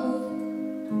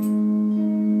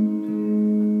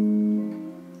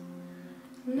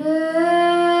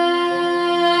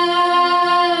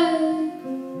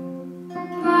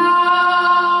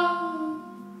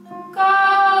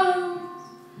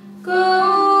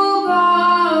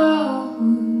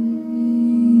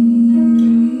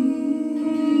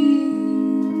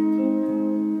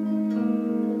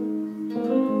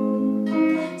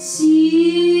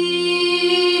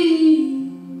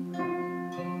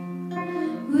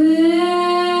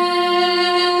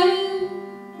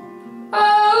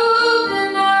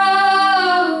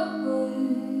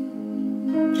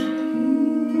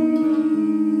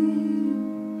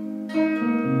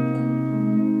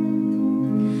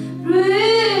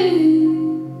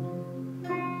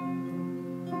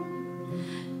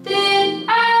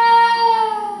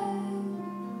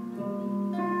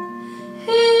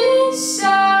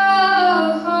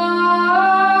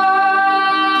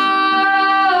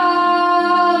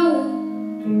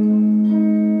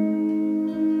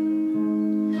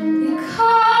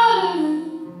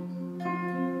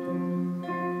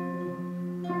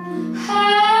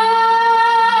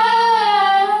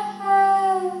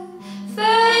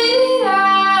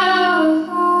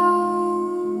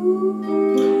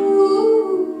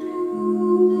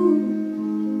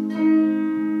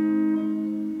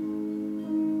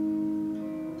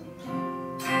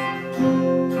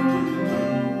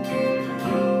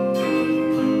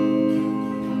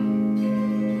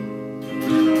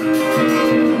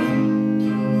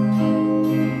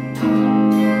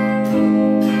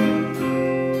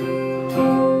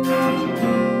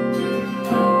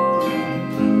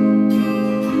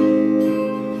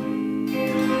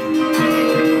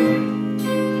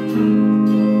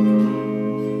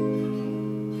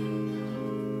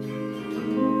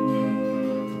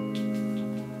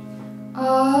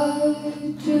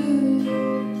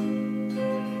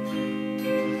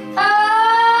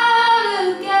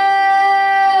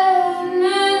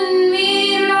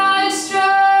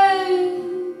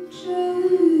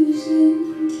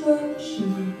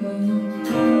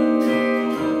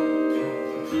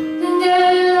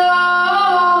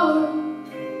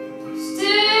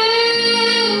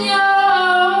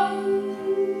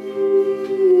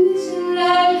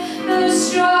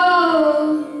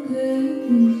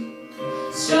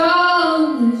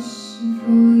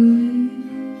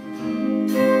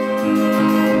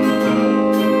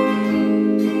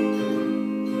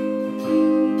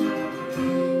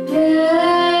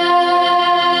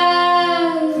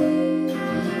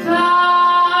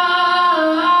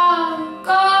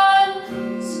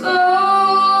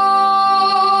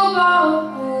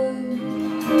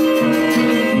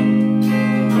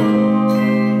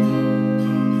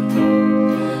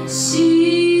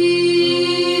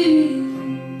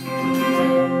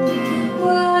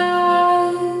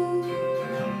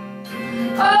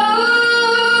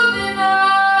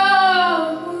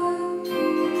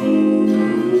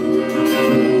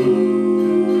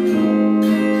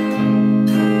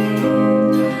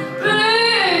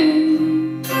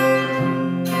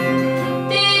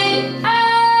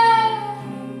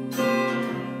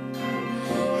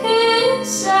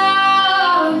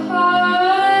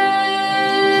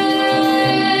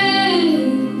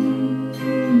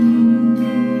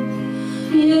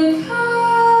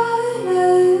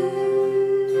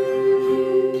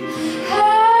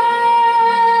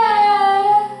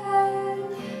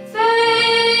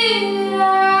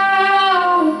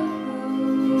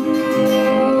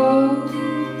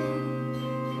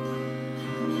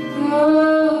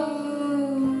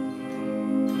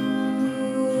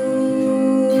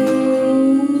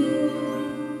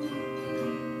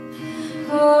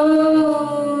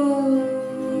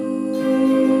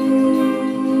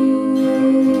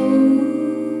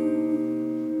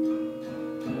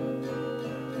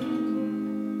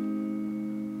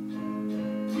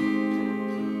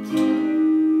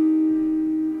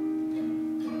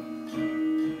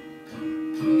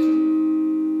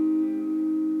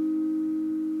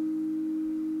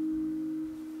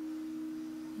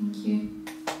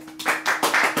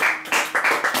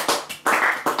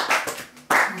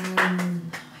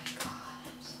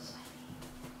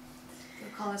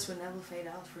 never fade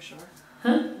out for sure.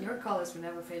 Huh? Your colors will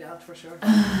never fade out for sure.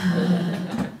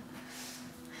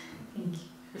 Thank you.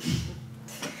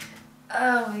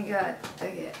 Oh my god.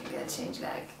 Okay, I gotta change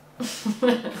back.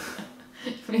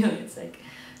 Really, it's like...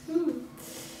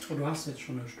 Oh, du hast jetzt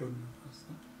schon eine Stunde.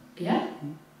 Yeah?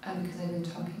 Because I've been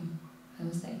talking. I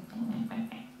was like...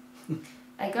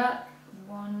 I got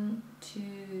 1,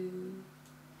 2,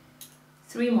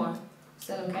 3 more. Is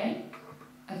that okay?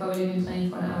 I've already been playing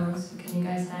for an hour, so can you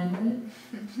guys handle it?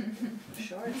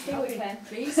 Sure, I think we can.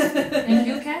 Please. If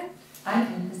you can. I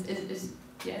can.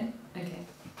 Yeah? Okay.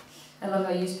 I love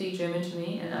how you speak German to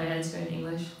me and I answer in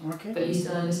English. Okay. But you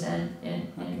still understand? Yeah.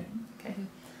 Okay. Okay.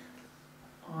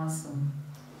 Awesome.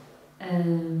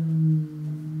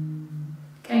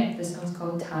 Okay, this song's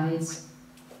called Tides.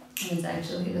 And it's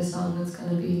actually the song that's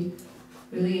going to be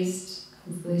released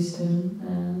hopefully soon.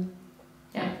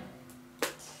 Yeah.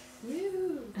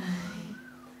 Woo.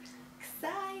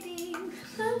 Exciting.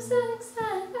 I'm so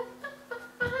excited.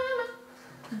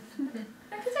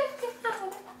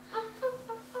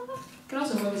 Can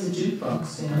also work as a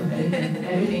jukebox, you know, if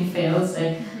everything fails,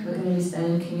 like we're going to be a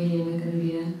stand-up comedian, we're going to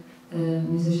be a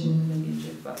musician, we're going to be a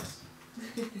jukebox.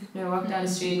 You know, walk down the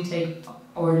street and take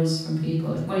orders from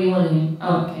people. Like, what do you want to hear?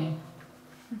 Oh, okay.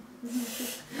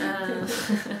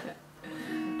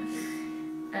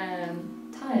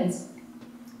 Tides.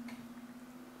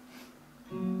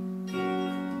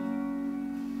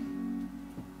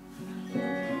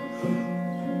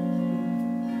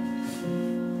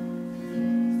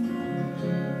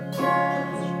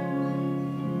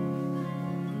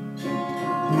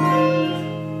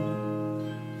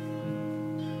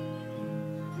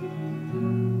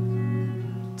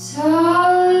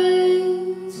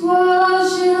 Tides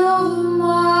washing over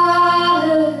my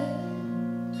head,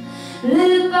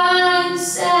 lit by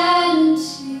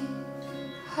insanity,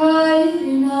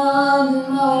 hiding under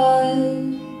my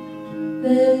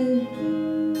bed.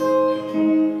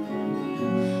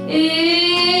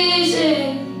 Easy,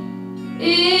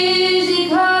 easy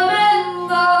come and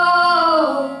go.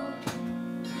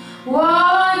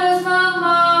 Why does my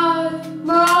mind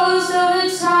most of the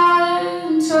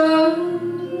time turn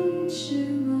to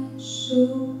my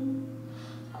soul?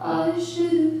 I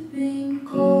should have been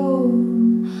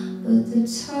gone, but the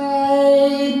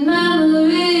tide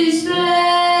memories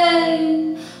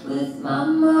play with my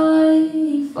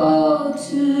mind for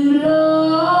too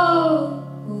long.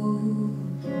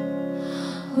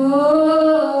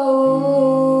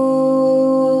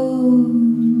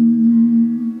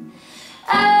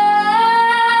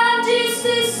 And it's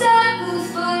this cycle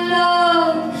for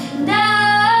love, and I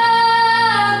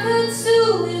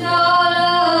consume it all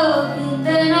up, and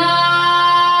then I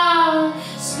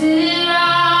spit it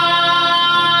out.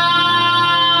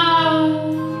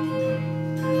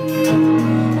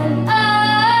 And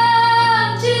I'm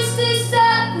just this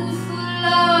cycle for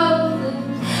love,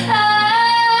 and I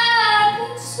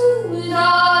consume it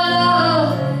all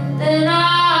up, and then I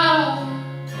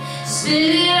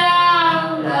spit it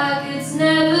out like it's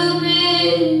never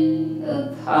been a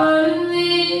part of me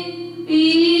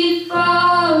before.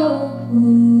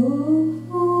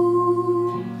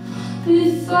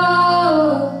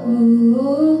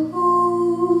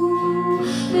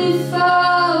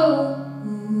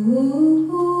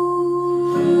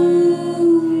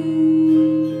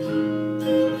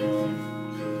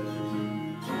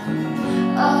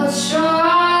 I'll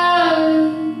try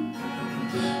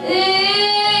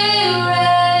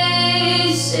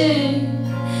erasing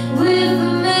with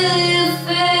familiar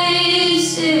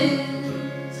faces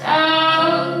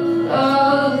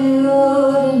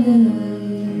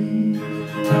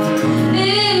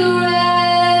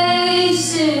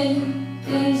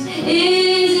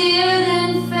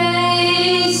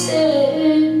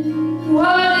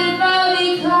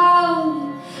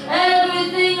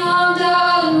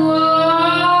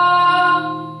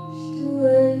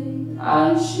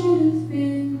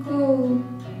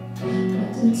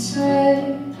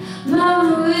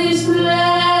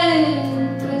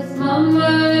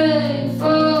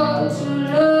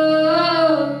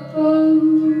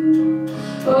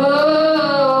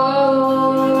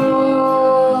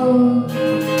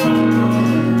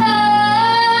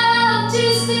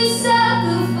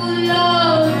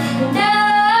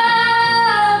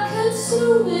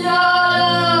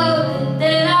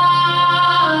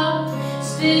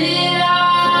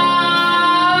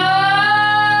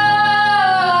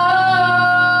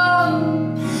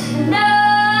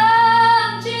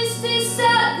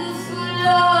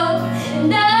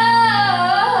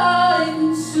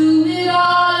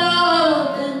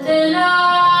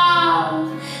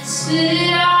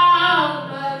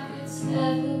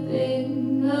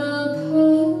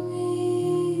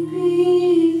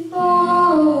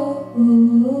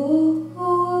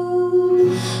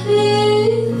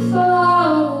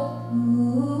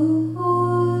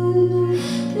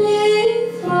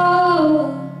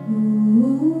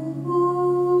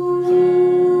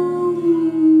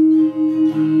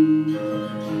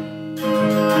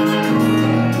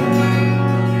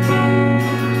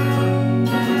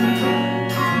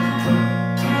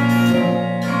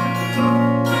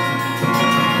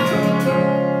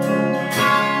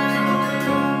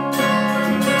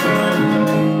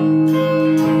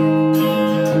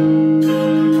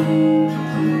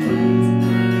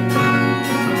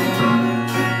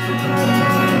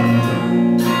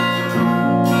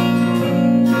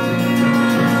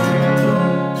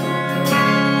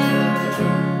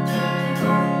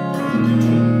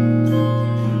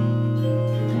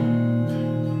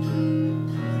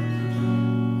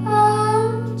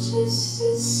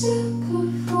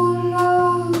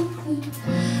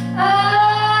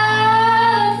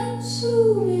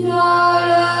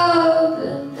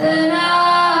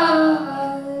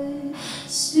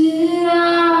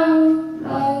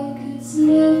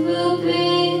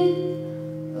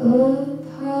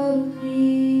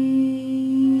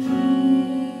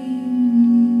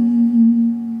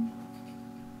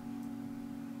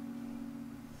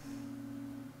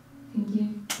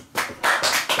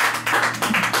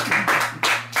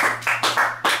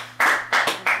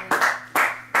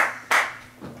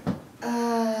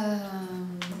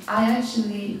I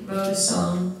actually wrote a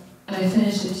song and I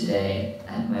finished it today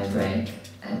at my break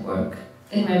at work.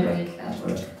 In my break at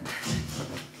work.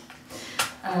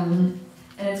 And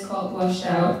it's called Washed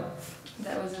Out.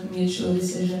 That was a mutual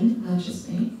decision, not just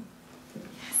me.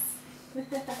 Yes.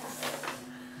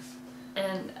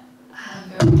 And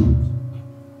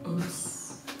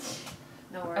oops.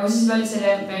 No worries. I was just about to say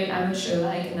that I'm very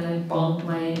amateur-like, and then I bonked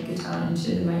my guitar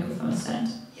into the microphone stand.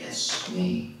 Yes,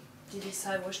 me. Did you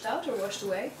say washed out or washed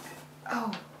away?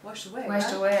 Oh, washed away. washed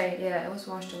right? away. Yeah, it was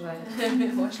washed away.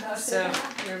 Washed out. So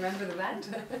you remember the band?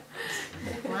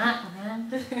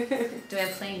 Do I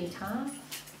play guitar?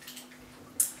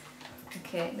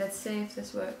 Okay, let's see if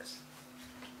this works.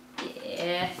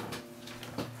 Yeah.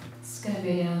 It's gonna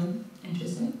be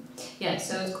interesting. Yeah,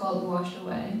 so it's called Washed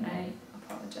Away. I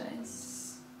apologize.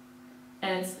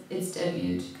 And it's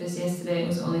debuted, because yesterday it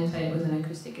was only played with an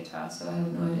acoustic guitar, so I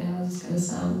have no idea how this is gonna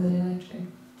sound with an electric.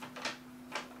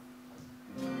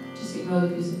 Just ignore the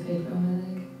piece of paper on my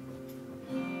leg.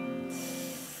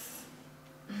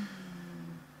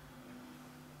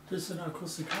 Willst du eine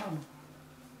Akustik haben?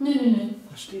 No.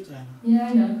 Da steht eine. Yeah,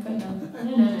 I know, but no.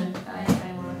 No.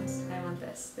 I want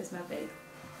this. This is my big.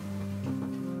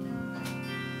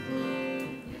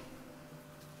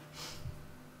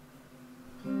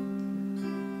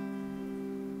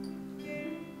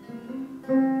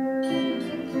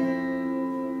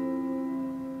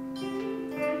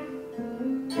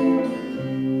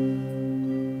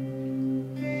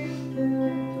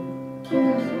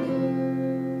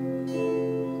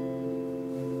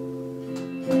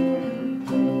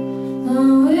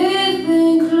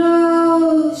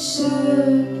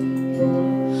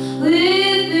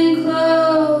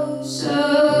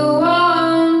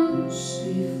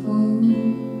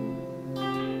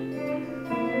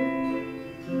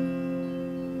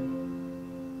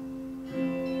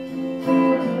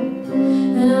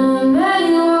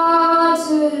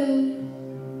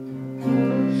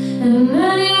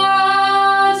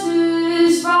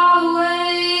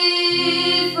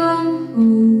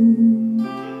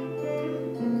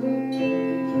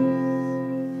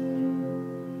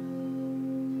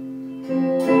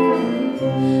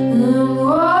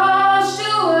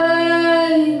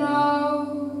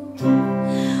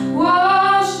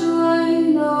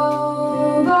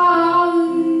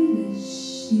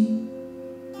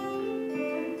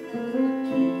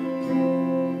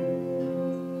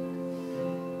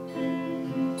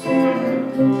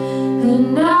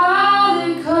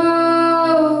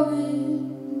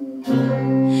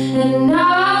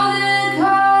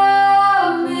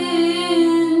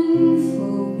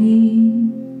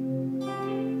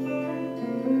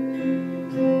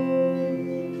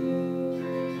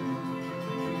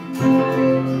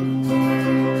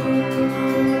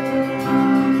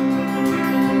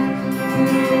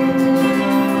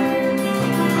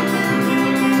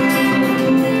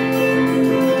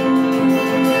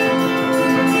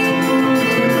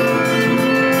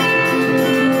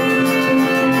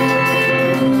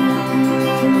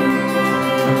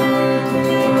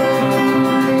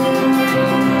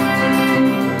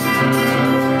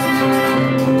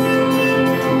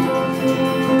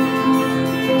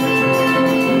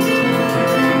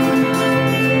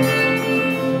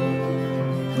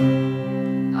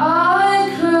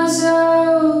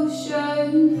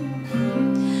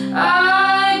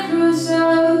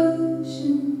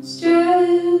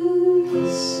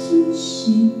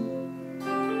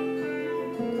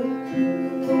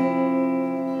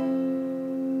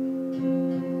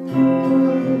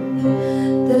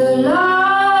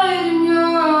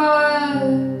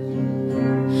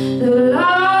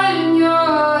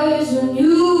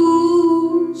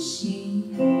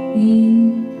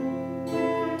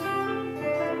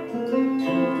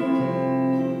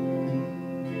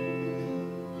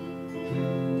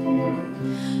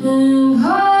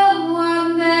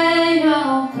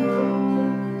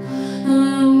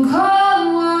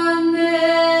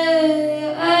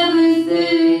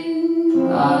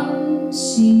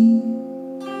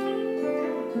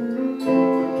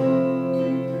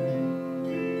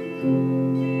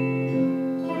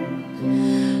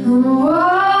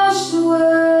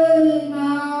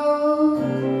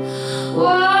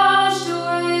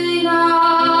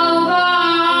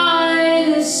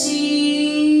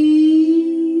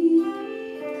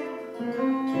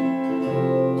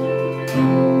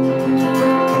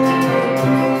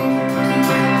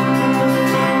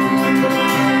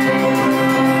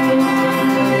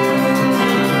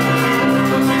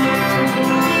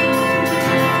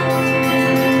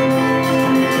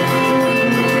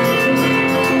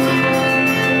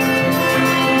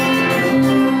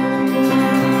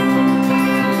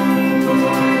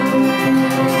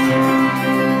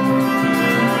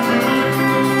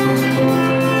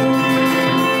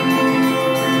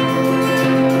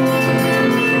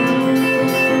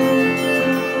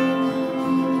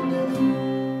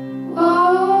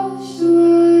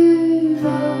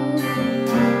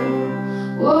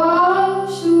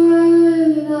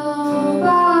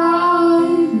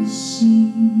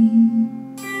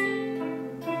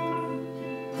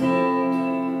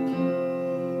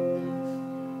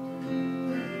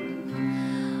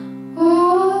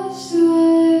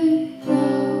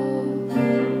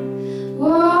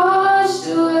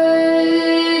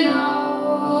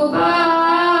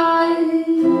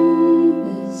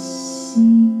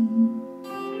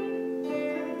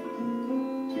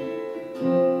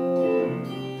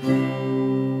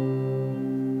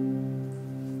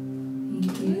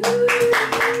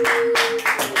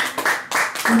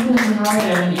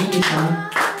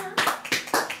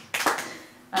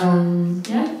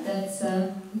 Yeah, that's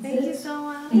Thank it. you so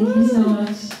much. Thank you so much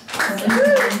for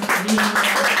listening to me.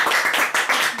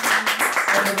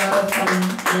 Had a lot of fun,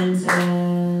 and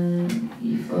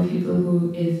for people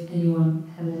who, if anyone,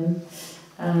 hello,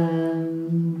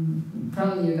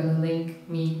 probably you're gonna link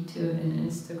me to an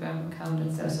Instagram account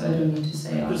and stuff, so I don't need to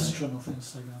say all. Bist schon auf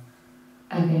Instagram.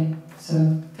 Okay, so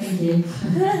thank you.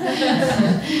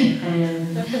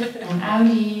 And I'm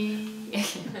outie.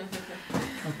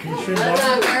 Okay, schönen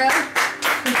Dank.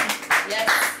 Yes.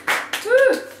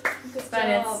 Das waren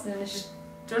jetzt eine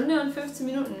Stunde und 15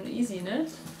 Minuten, easy, ne?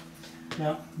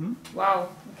 Ja. Hm? Wow,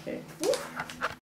 okay.